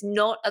this is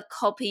not a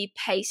copy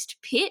paste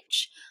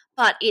pitch,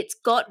 but it's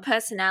got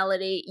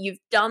personality? You've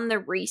done the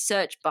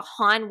research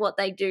behind what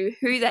they do,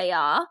 who they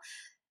are,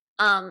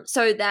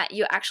 so that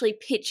you're actually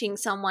pitching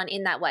someone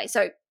in that way.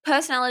 So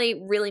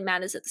personality really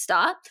matters at the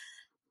start.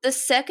 The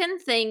second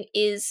thing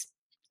is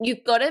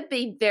you've got to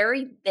be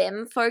very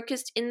them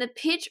focused in the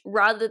pitch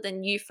rather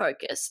than you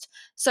focused.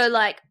 So,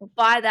 like,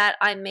 by that,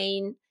 I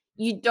mean,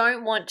 you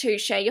don't want to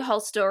share your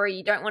whole story.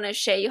 You don't want to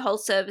share your whole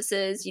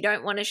services. You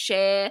don't want to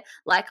share,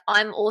 like,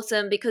 I'm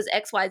awesome because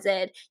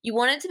XYZ. You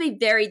want it to be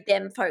very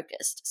them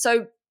focused.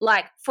 So,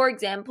 like, for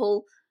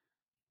example,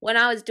 when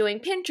I was doing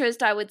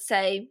Pinterest, I would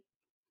say,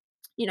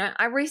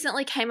 I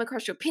recently came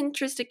across your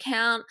Pinterest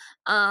account.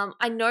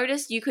 I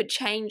noticed you could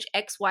change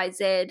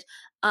XYZ,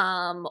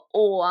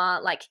 or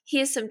like,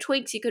 here's some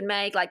tweaks you could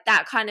make, like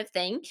that kind of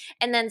thing.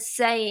 And then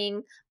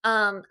saying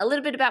a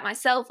little bit about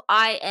myself.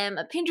 I am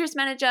a Pinterest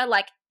manager.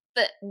 Like,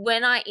 but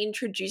when I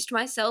introduced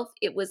myself,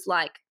 it was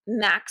like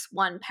max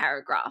one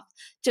paragraph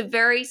to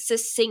very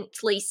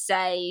succinctly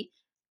say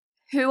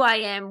who I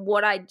am,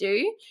 what I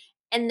do,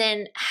 and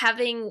then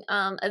having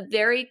a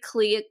very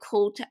clear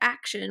call to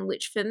action,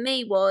 which for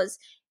me was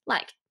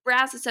like,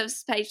 browse the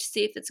services page to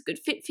see if it's a good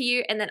fit for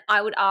you. And then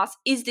I would ask,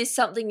 is this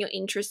something you're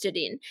interested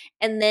in?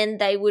 And then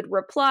they would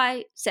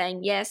reply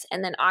saying yes.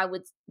 And then I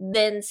would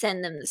then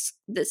send them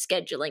the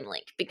scheduling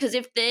link. Because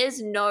if there's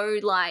no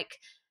like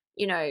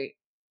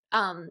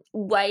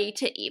way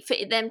for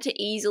them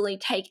to easily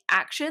take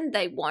action,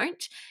 they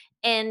won't.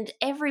 And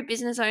every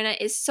business owner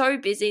is so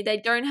busy, they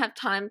don't have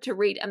time to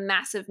read a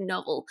massive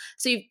novel.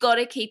 So you've got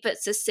to keep it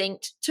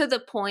succinct, to the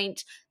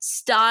point,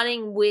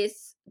 starting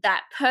with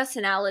that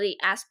personality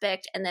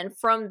aspect. And then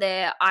from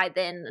there, I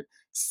then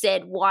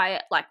said why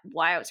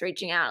I was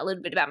reaching out, a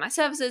little bit about my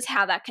services,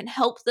 how that can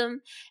help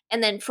them.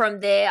 And then from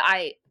there,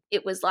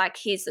 it was like,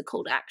 here's the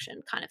call to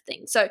action kind of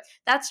thing. So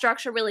that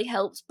structure really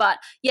helps. But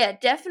yeah,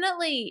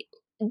 definitely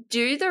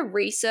do the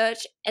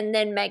research and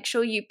then make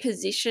sure you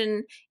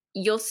position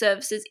your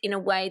services in a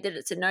way that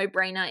it's a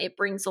no-brainer, it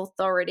brings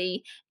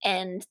authority,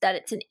 and that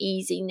it's an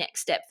easy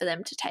next step for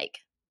them to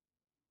take.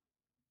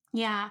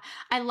 Yeah,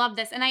 I love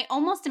this. And I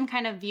almost am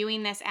kind of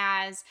viewing this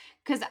as,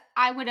 because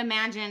I would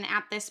imagine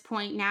at this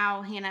point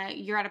now, Hannah,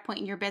 you're at a point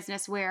in your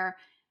business where,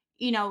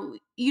 you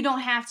don't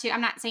have to. I'm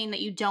not saying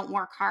that you don't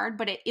work hard,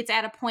 but it's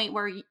at a point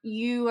where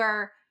you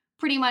are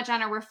pretty much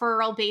on a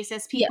referral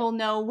basis. Yeah. People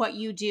know what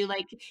you do.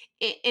 Like,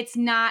 it's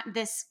not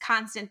this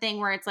constant thing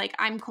where it's like,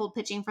 I'm cold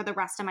pitching for the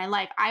rest of my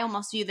life. I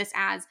almost view this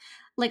as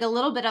like a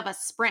little bit of a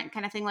sprint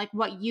kind of thing. Like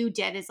what you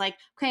did is like,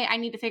 okay, I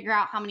need to figure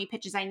out how many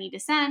pitches I need to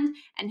send,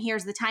 and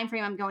here's the time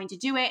frame I'm going to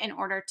do it in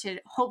order to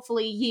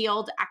hopefully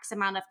yield X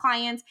amount of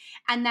clients.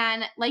 And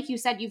then, like you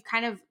said, you've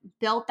kind of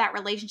built that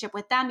relationship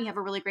with them. You have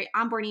a really great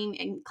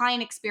onboarding and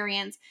client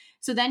experience.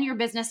 So then your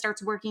business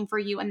starts working for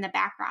you in the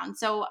background.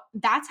 So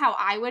that's how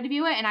I would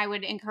view it. And I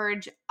would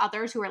encourage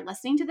others who are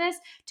listening to this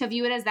to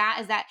view it as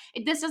that,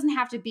 this doesn't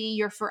have to be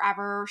your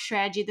forever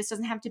strategy. This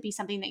doesn't have to be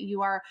something that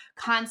you are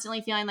constantly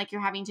feeling like you're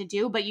having to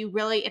do, but you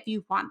really, if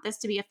you want this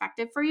to be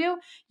effective for you,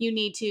 you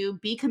need to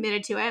be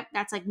committed to it.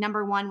 That's like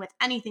number one with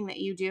anything that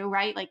you do,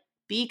 right? Like,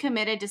 be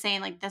committed to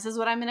saying, like, this is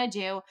what I'm going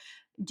to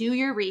do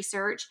your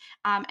research.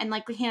 And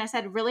like Hannah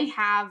said, really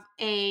have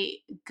a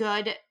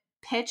good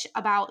pitch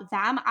about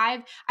them.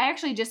 I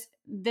actually just,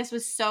 this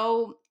was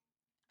so,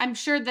 I'm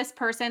sure this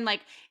person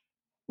like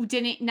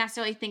didn't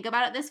necessarily think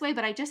about it this way,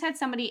 but I just had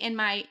somebody in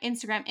my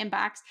Instagram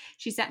inbox.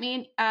 She sent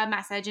me a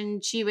message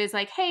and she was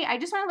like, hey, I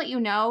just want to let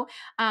you know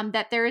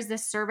that there is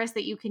this service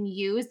that you can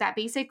use that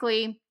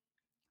basically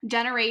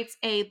generates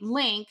a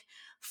link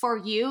for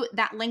you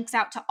that links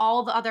out to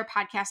all the other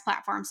podcast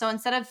platforms. So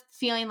instead of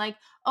feeling like,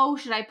 oh,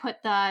 should I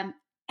put the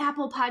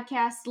Apple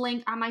Podcast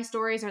link on my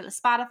stories or the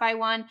Spotify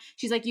one?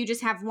 She's like, you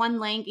just have one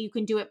link. You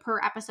can do it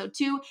per episode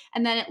too.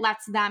 And then it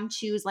lets them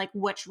choose like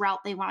which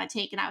route they want to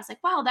take. And I was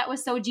like, wow, that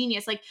was so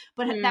genius. Like,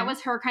 but that Mm,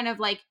 was her kind of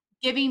like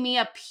giving me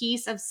a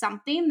piece of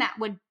something that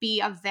would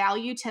be of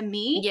value to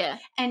me. yeah.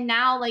 And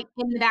now, like,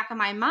 in the back of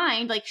my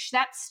mind, like,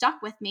 that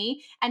stuck with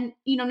me. And,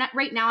 not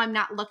right now, I'm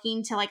not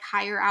looking to like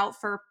hire out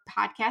for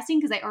podcasting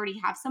because I already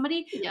have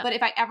somebody. Yeah. But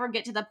if I ever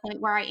get to the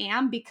point where I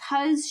am,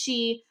 because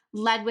she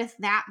led with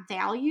that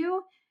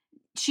value,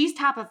 she's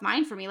top of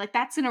mind for me. Like,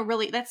 that's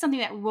something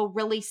that will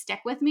really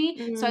stick with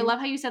me. So I Mm, love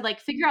how you said, like,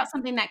 figure out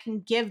something that can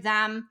give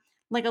them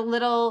like a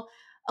little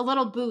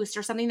boost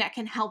or something that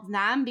can help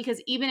them,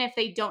 because even if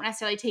they don't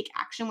necessarily take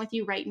action with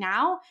you right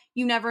now,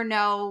 you never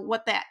know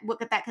what that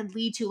could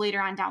lead to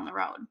later on down the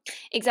road.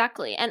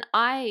 exactly. And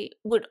I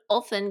would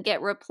often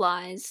get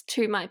replies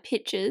to my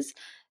pitches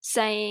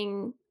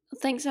saying,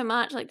 thanks so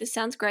much. Like, this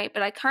sounds great,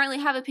 but I currently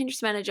have a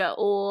Pinterest manager,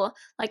 or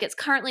like, it's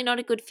currently not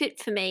a good fit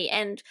for me.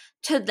 And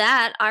to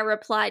that, I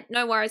replied,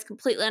 no worries,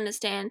 completely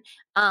understand.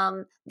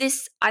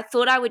 I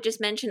thought I would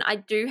just mention, I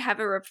do have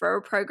a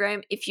referral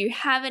program. If you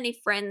have any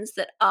friends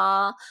that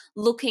are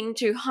looking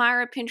to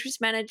hire a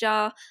Pinterest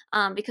manager,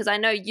 because I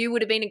know you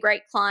would have been a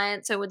great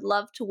client, so would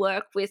love to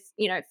work with,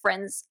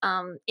 friends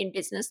in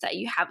business that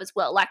you have as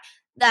well. Like,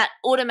 that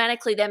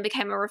automatically then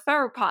became a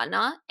referral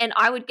partner, and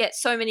I would get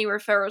so many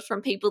referrals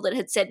from people that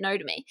had said no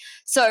to me.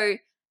 So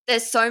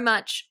there's so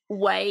much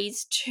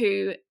ways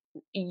to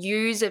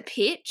use a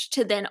pitch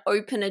to then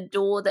open a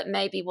door that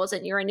maybe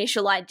wasn't your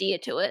initial idea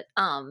to it.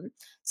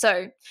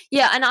 So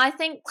yeah, and I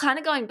think kind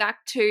of going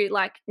back to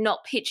like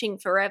not pitching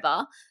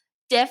forever,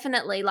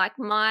 definitely like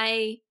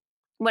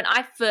when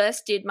I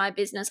first did my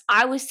business,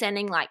 I was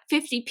sending like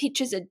 50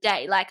 pitches a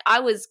day. Like, I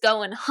was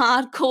going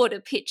hardcore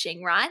to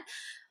pitching, right?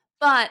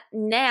 But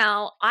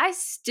now I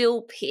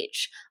still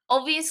pitch,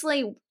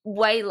 obviously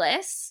way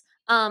less,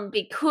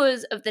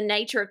 because of the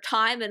nature of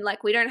time, and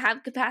like, we don't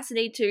have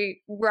capacity to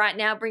right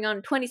now bring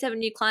on 27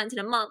 new clients in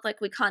a month.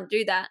 Like, we can't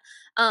do that.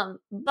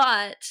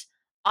 But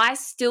I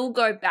still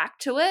go back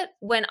to it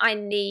when I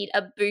need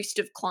a boost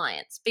of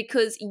clients,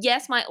 because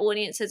yes, my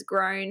audience has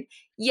grown.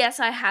 Yes,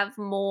 I have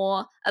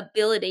more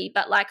ability,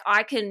 but like,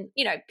 I can,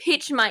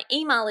 pitch my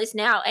email list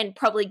now and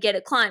probably get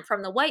a client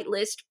from the wait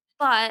list.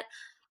 But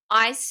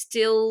I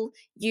still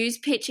use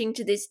pitching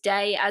to this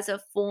day as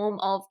a form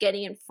of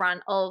getting in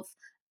front of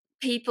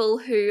people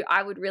who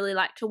I would really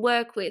like to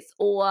work with,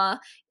 or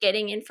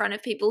getting in front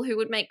of people who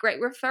would make great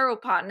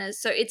referral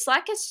partners. So it's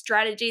like a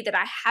strategy that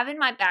I have in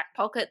my back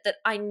pocket that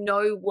I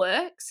know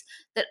works,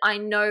 that I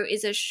know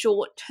is a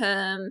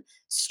short-term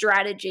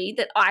strategy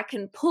that I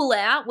can pull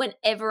out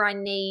whenever I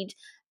need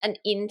an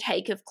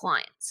intake of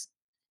clients.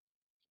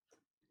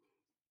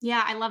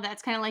 Yeah, I love that.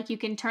 It's kind of like you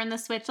can turn the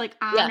switch like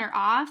on Yeah, or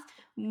off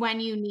when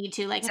you need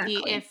to. Like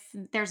exactly. if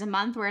there's a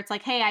month where it's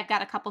like, hey, I've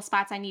got a couple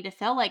spots I need to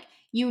fill, like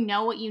you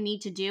know what you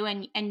need to do,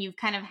 and you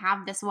kind of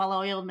have this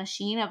well-oiled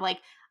machine of like,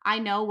 I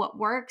know what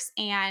works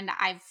and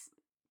I've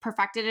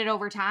perfected it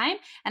over time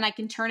and I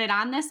can turn it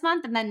on this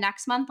month, and then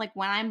next month, like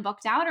when I'm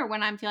booked out or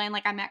when I'm feeling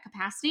like I'm at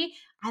capacity,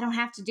 I don't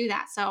have to do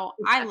that. So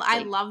I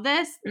Exactly. love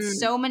this. Mm.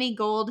 So many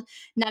gold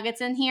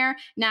nuggets in here.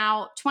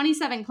 Now,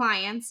 27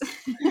 clients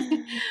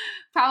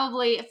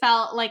probably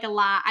felt like a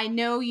lot. I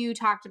know you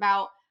talked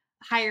about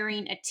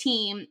hiring a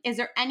team. Is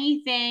there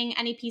anything,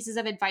 any pieces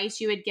of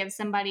advice you would give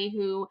somebody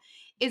who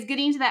is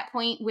getting to that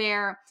point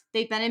where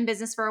they've been in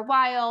business for a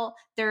while,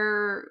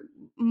 they're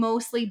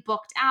mostly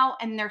booked out,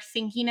 and they're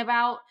thinking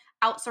about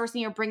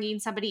outsourcing or bringing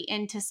somebody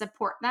in to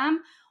support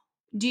them?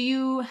 Do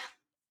you,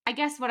 I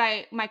guess what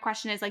I my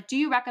question is like, do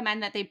you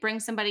recommend that they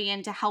bring somebody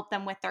in to help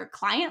them with their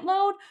client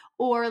load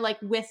or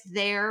like with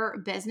their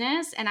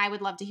business? And I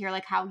would love to hear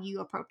like how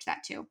you approach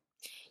that too.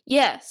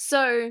 Yeah,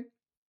 so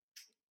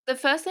the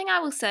first thing I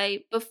will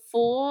say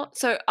before,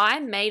 so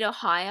I made a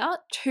hire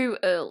too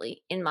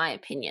early, in my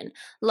opinion.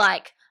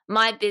 Like,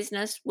 my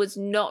business was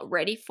not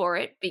ready for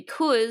it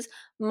because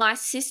my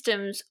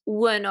systems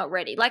were not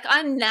ready. Like,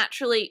 I'm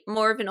naturally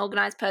more of an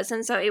organized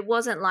person, so it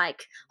wasn't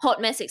like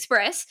Hot Mess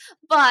Express,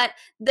 but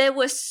there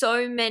were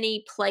so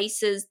many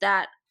places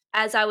that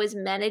as I was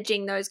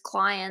managing those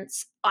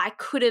clients, I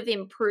could have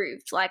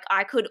improved. Like,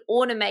 I could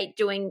automate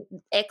doing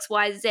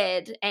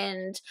XYZ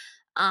and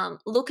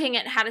looking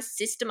at how to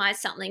systemize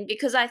something,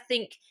 because I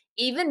think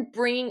even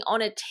bringing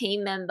on a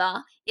team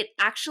member, it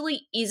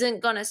actually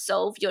isn't going to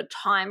solve your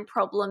time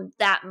problem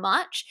that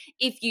much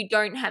if you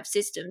don't have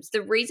systems.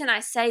 The reason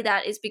I say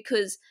that is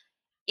because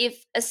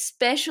if,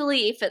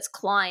 especially if it's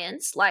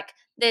clients, like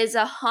there's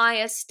a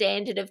higher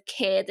standard of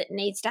care that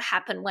needs to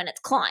happen when it's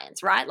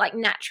clients, right? Like,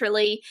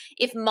 naturally,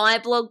 if my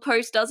blog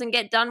post doesn't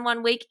get done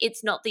one week,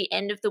 it's not the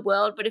end of the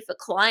world. But if a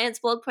client's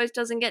blog post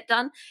doesn't get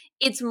done,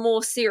 it's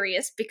more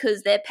serious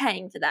because they're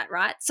paying for that,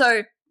 right?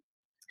 So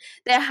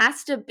there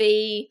has to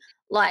be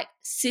like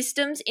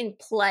systems in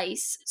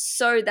place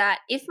so that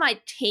if my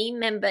team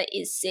member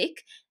is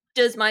sick,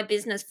 does my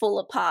business fall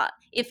apart?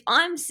 If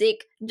I'm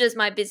sick, does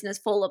my business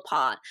fall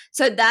apart?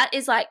 So that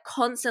is like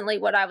constantly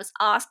what I was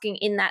asking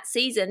in that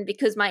season,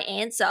 because my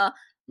answer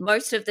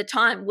most of the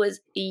time was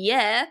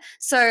yeah.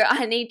 So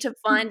I need to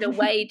find a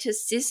way to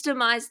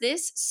systemize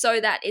this so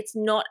that it's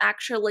not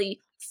actually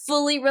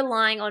fully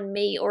relying on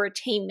me or a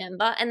team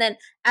member. And then,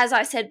 as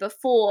I said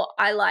before,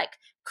 I like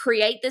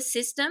create the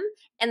system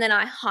and then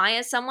I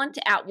hire someone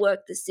to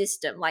outwork the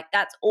system. Like,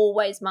 that's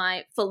always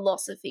my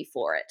philosophy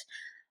for it.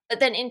 But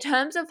then in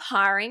terms of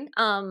hiring,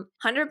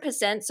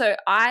 100%. So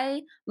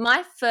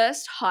my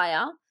first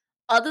hire,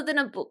 other than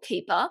a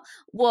bookkeeper,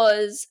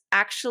 was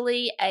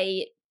actually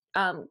a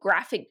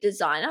graphic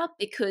designer,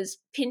 because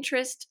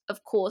Pinterest,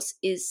 of course,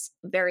 is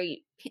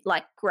very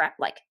like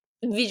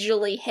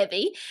visually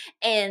heavy,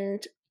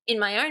 and in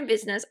my own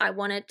business, I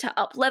wanted to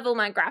up level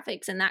my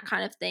graphics and that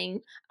kind of thing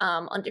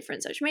on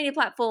different social media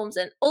platforms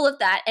and all of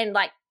that. And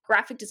like,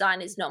 graphic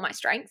design is not my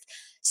strength.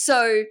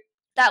 So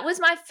that was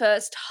my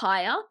first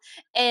hire.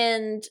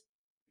 And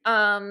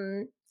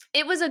um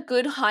it was a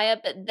good hire,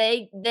 but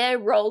their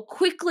role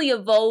quickly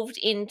evolved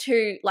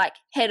into like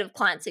head of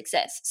client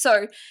success.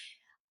 So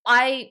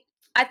I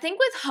I think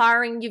with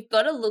hiring, you've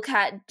got to look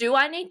at, do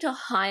I need to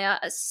hire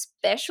a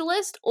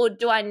specialist or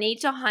do I need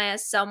to hire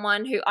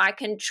someone who I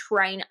can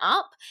train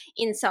up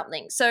in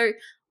something? So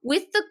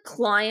with the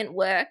client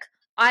work,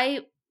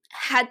 I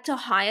had to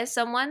hire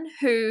someone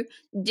who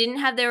didn't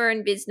have their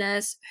own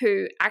business,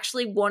 who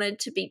actually wanted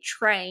to be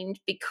trained,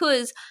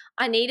 because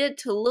I needed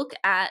to look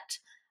at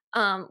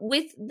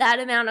with that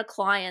amount of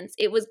clients,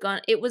 it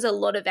was a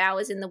lot of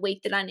hours in the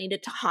week that I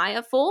needed to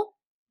hire for.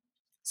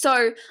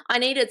 So I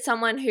needed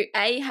someone who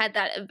A, had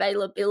that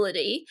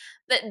availability,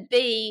 but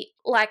B,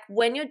 like,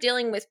 when you're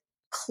dealing with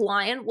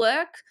client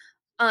work,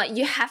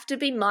 you have to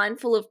be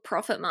mindful of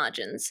profit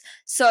margins.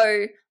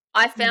 So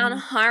I found Mhm.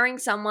 hiring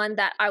someone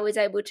that I was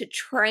able to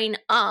train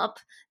up,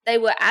 they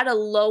were at a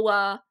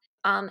lower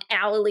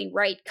hourly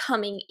rate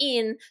coming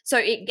in, so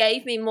it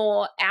gave me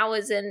more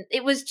hours, and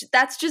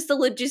that's just the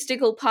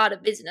logistical part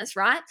of business,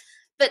 right?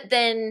 But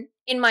then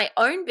in my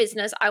own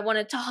business, I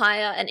wanted to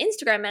hire an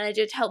Instagram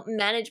manager to help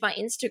manage my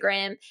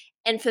Instagram.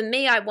 And for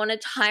me, I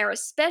wanted to hire a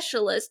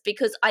specialist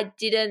because I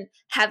didn't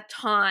have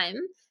time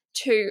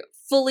to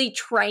fully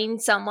train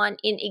someone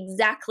in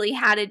exactly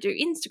how to do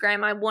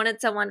Instagram. I wanted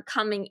someone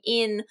coming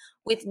in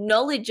with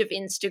knowledge of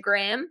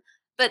Instagram,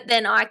 but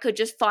then I could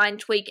just fine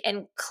tweak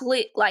and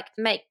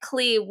make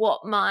clear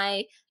what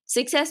my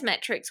success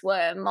metrics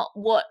were,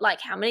 what,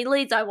 like, how many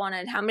leads I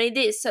wanted, how many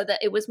this, so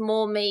that it was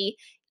more me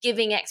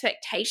giving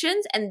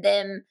expectations and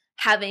them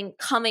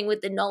coming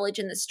with the knowledge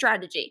and the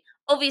strategy.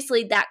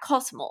 Obviously that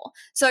costs more.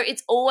 So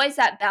it's always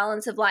that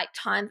balance of like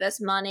time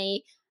versus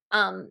money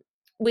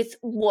with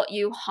what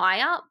you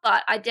hire.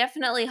 But I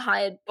definitely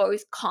hired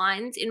both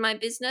kinds in my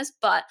business.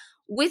 But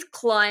with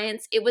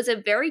clients, it was a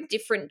very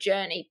different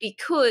journey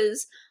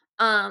because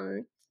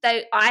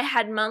I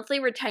had monthly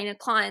retainer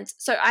clients.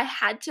 So I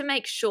had to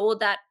make sure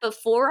that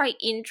before I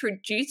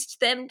introduced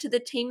them to the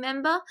team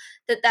member,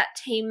 that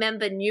team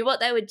member knew what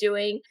they were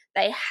doing.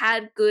 They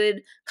had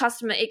good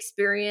customer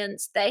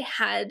experience. They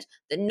had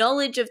the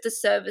knowledge of the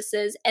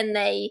services, and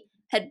they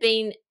had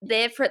been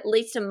there for at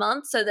least a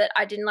month, so that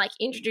I didn't like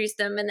introduce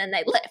them and then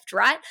they left,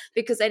 right?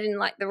 Because they didn't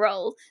like the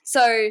role.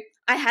 So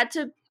I had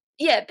to,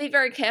 be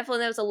very careful.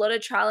 And there was a lot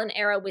of trial and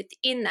error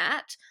within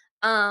that.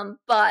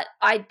 But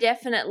I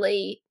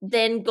definitely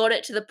then got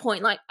it to the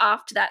point, like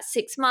after that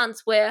 6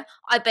 months, where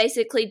I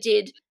basically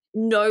did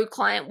no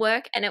client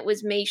work, and it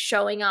was me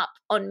showing up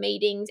on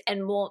meetings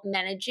and more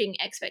managing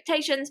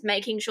expectations,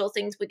 making sure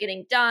things were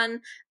getting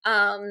done,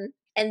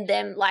 and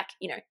them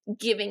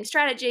giving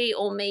strategy,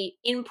 or me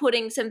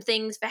inputting some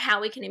things for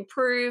how we can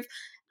improve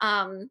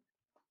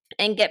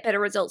and get better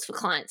results for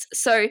clients.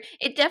 So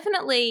it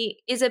definitely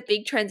is a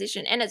big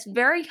transition, and it's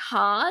very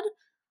hard.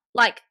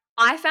 Like,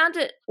 I found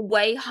it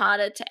way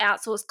harder to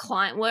outsource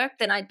client work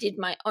than I did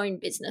my own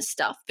business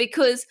stuff,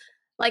 because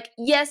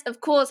yes,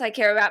 of course I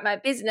care about my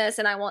business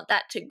and I want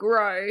that to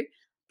grow,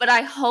 but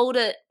I hold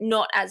it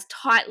not as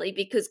tightly,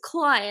 because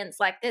clients,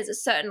 there's a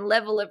certain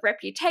level of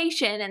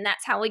reputation, and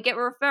that's how we get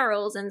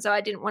referrals. And so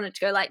I didn't want it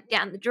to go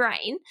down the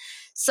drain.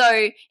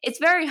 So it's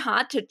very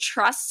hard to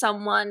trust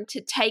someone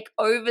to take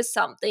over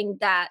something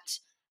that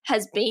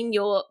has been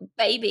your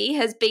baby,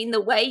 has been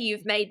the way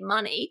you've made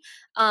money,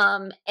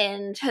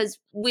 and has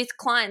with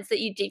clients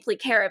that you deeply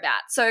care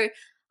about. So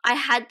I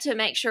had to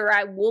make sure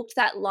I walked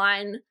that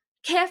line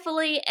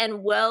carefully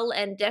and well,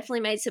 and definitely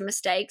made some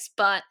mistakes,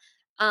 but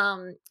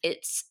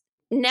it's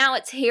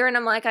here, and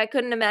I'm like, I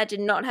couldn't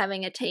imagine not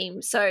having a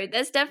team. So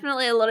there's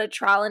definitely a lot of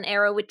trial and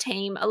error with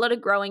team, a lot of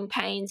growing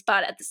pains,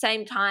 but at the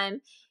same time,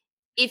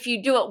 if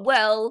you do it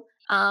well,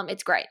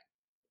 it's great.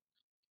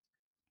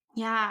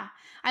 Yeah,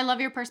 I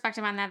love your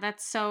perspective on that.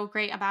 That's so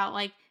great about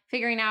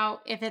figuring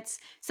out if it's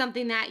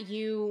something that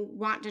you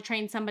want to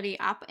train somebody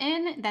up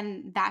in,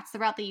 then that's the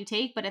route that you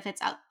take. But if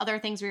it's other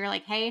things where you're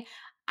like, hey,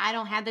 I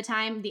don't have the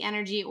time, the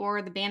energy,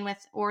 or the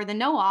bandwidth, or the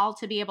know-all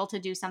to be able to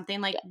do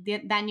something,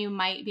 then you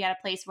might be at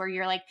a place where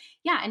you're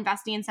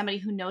investing in somebody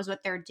who knows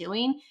what they're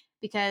doing,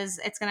 because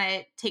it's going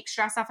to take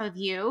stress off of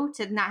you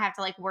to not have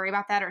to worry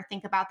about that or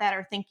think about that,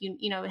 or think you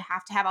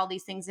have to have all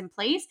these things in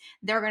place.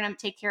 They're going to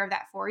take care of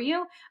that for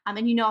you.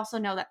 And you also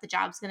know that the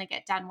job's going to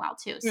get done well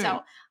too.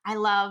 So I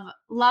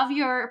love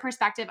your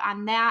perspective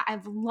on that.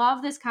 I've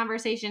loved this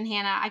conversation,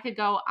 Hannah. I could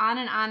go on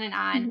and on and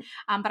on,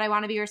 but I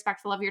want to be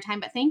respectful of your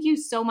time. But thank you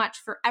so much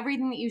for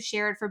everything that you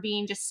shared, for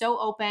being just so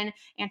open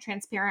and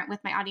transparent with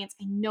my audience.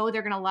 I know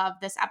they're going to love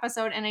this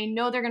episode, and I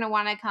know they're going to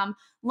want to come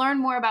learn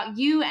more about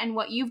you and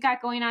what you've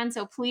got going on.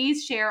 So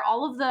please share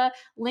all of the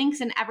links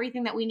and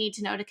everything that we need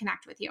to know to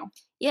connect with you.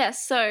 Yeah,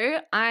 so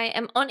I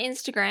am on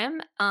Instagram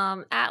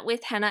at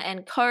with Hannah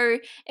and Co.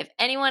 If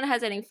anyone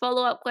has any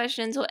follow-up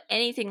questions or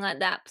anything like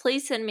that,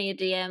 please send me a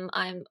DM.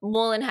 I'm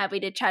more than happy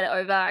to chat it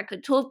over. I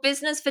could talk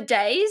business for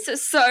days,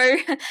 so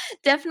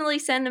definitely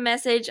send a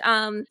message.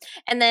 And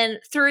then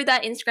through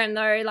that Instagram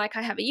though,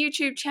 I have a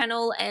YouTube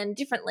channel and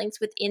different links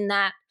within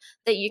that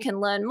you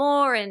can learn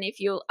more. And if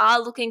you are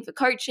looking for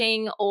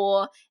coaching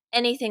or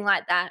anything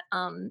like that,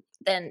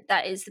 then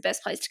that is the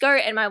best place to go.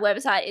 And my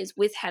website is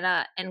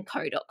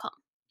withhannahandco.com.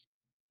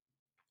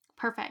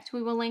 Perfect.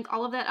 We will link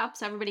all of that up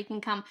so everybody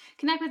can come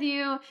connect with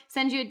you,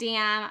 send you a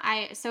DM.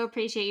 I so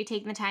appreciate you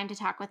taking the time to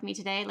talk with me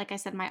today. Like I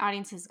said, my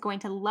audience is going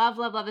to love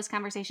this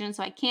conversation.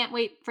 So I can't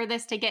wait for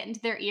this to get into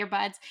their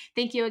earbuds.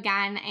 Thank you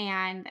again.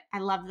 And I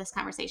love this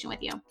conversation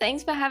with you.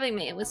 Thanks for having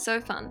me. It was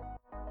so fun.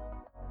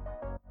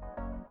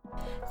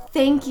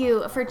 Thank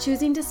you for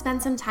choosing to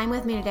spend some time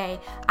with me today.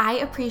 I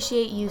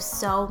appreciate you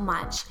so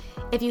much.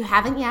 If you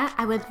haven't yet,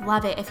 I would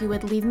love it if you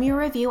would leave me a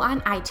review on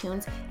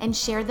iTunes and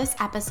share this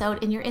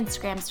episode in your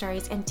Instagram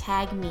stories and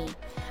tag me.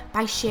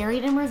 By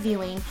sharing and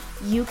reviewing,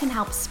 you can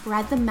help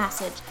spread the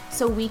message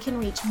so we can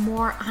reach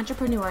more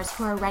entrepreneurs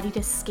who are ready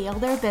to scale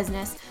their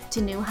business to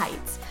new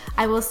heights.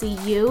 I will see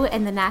you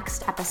in the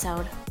next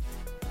episode.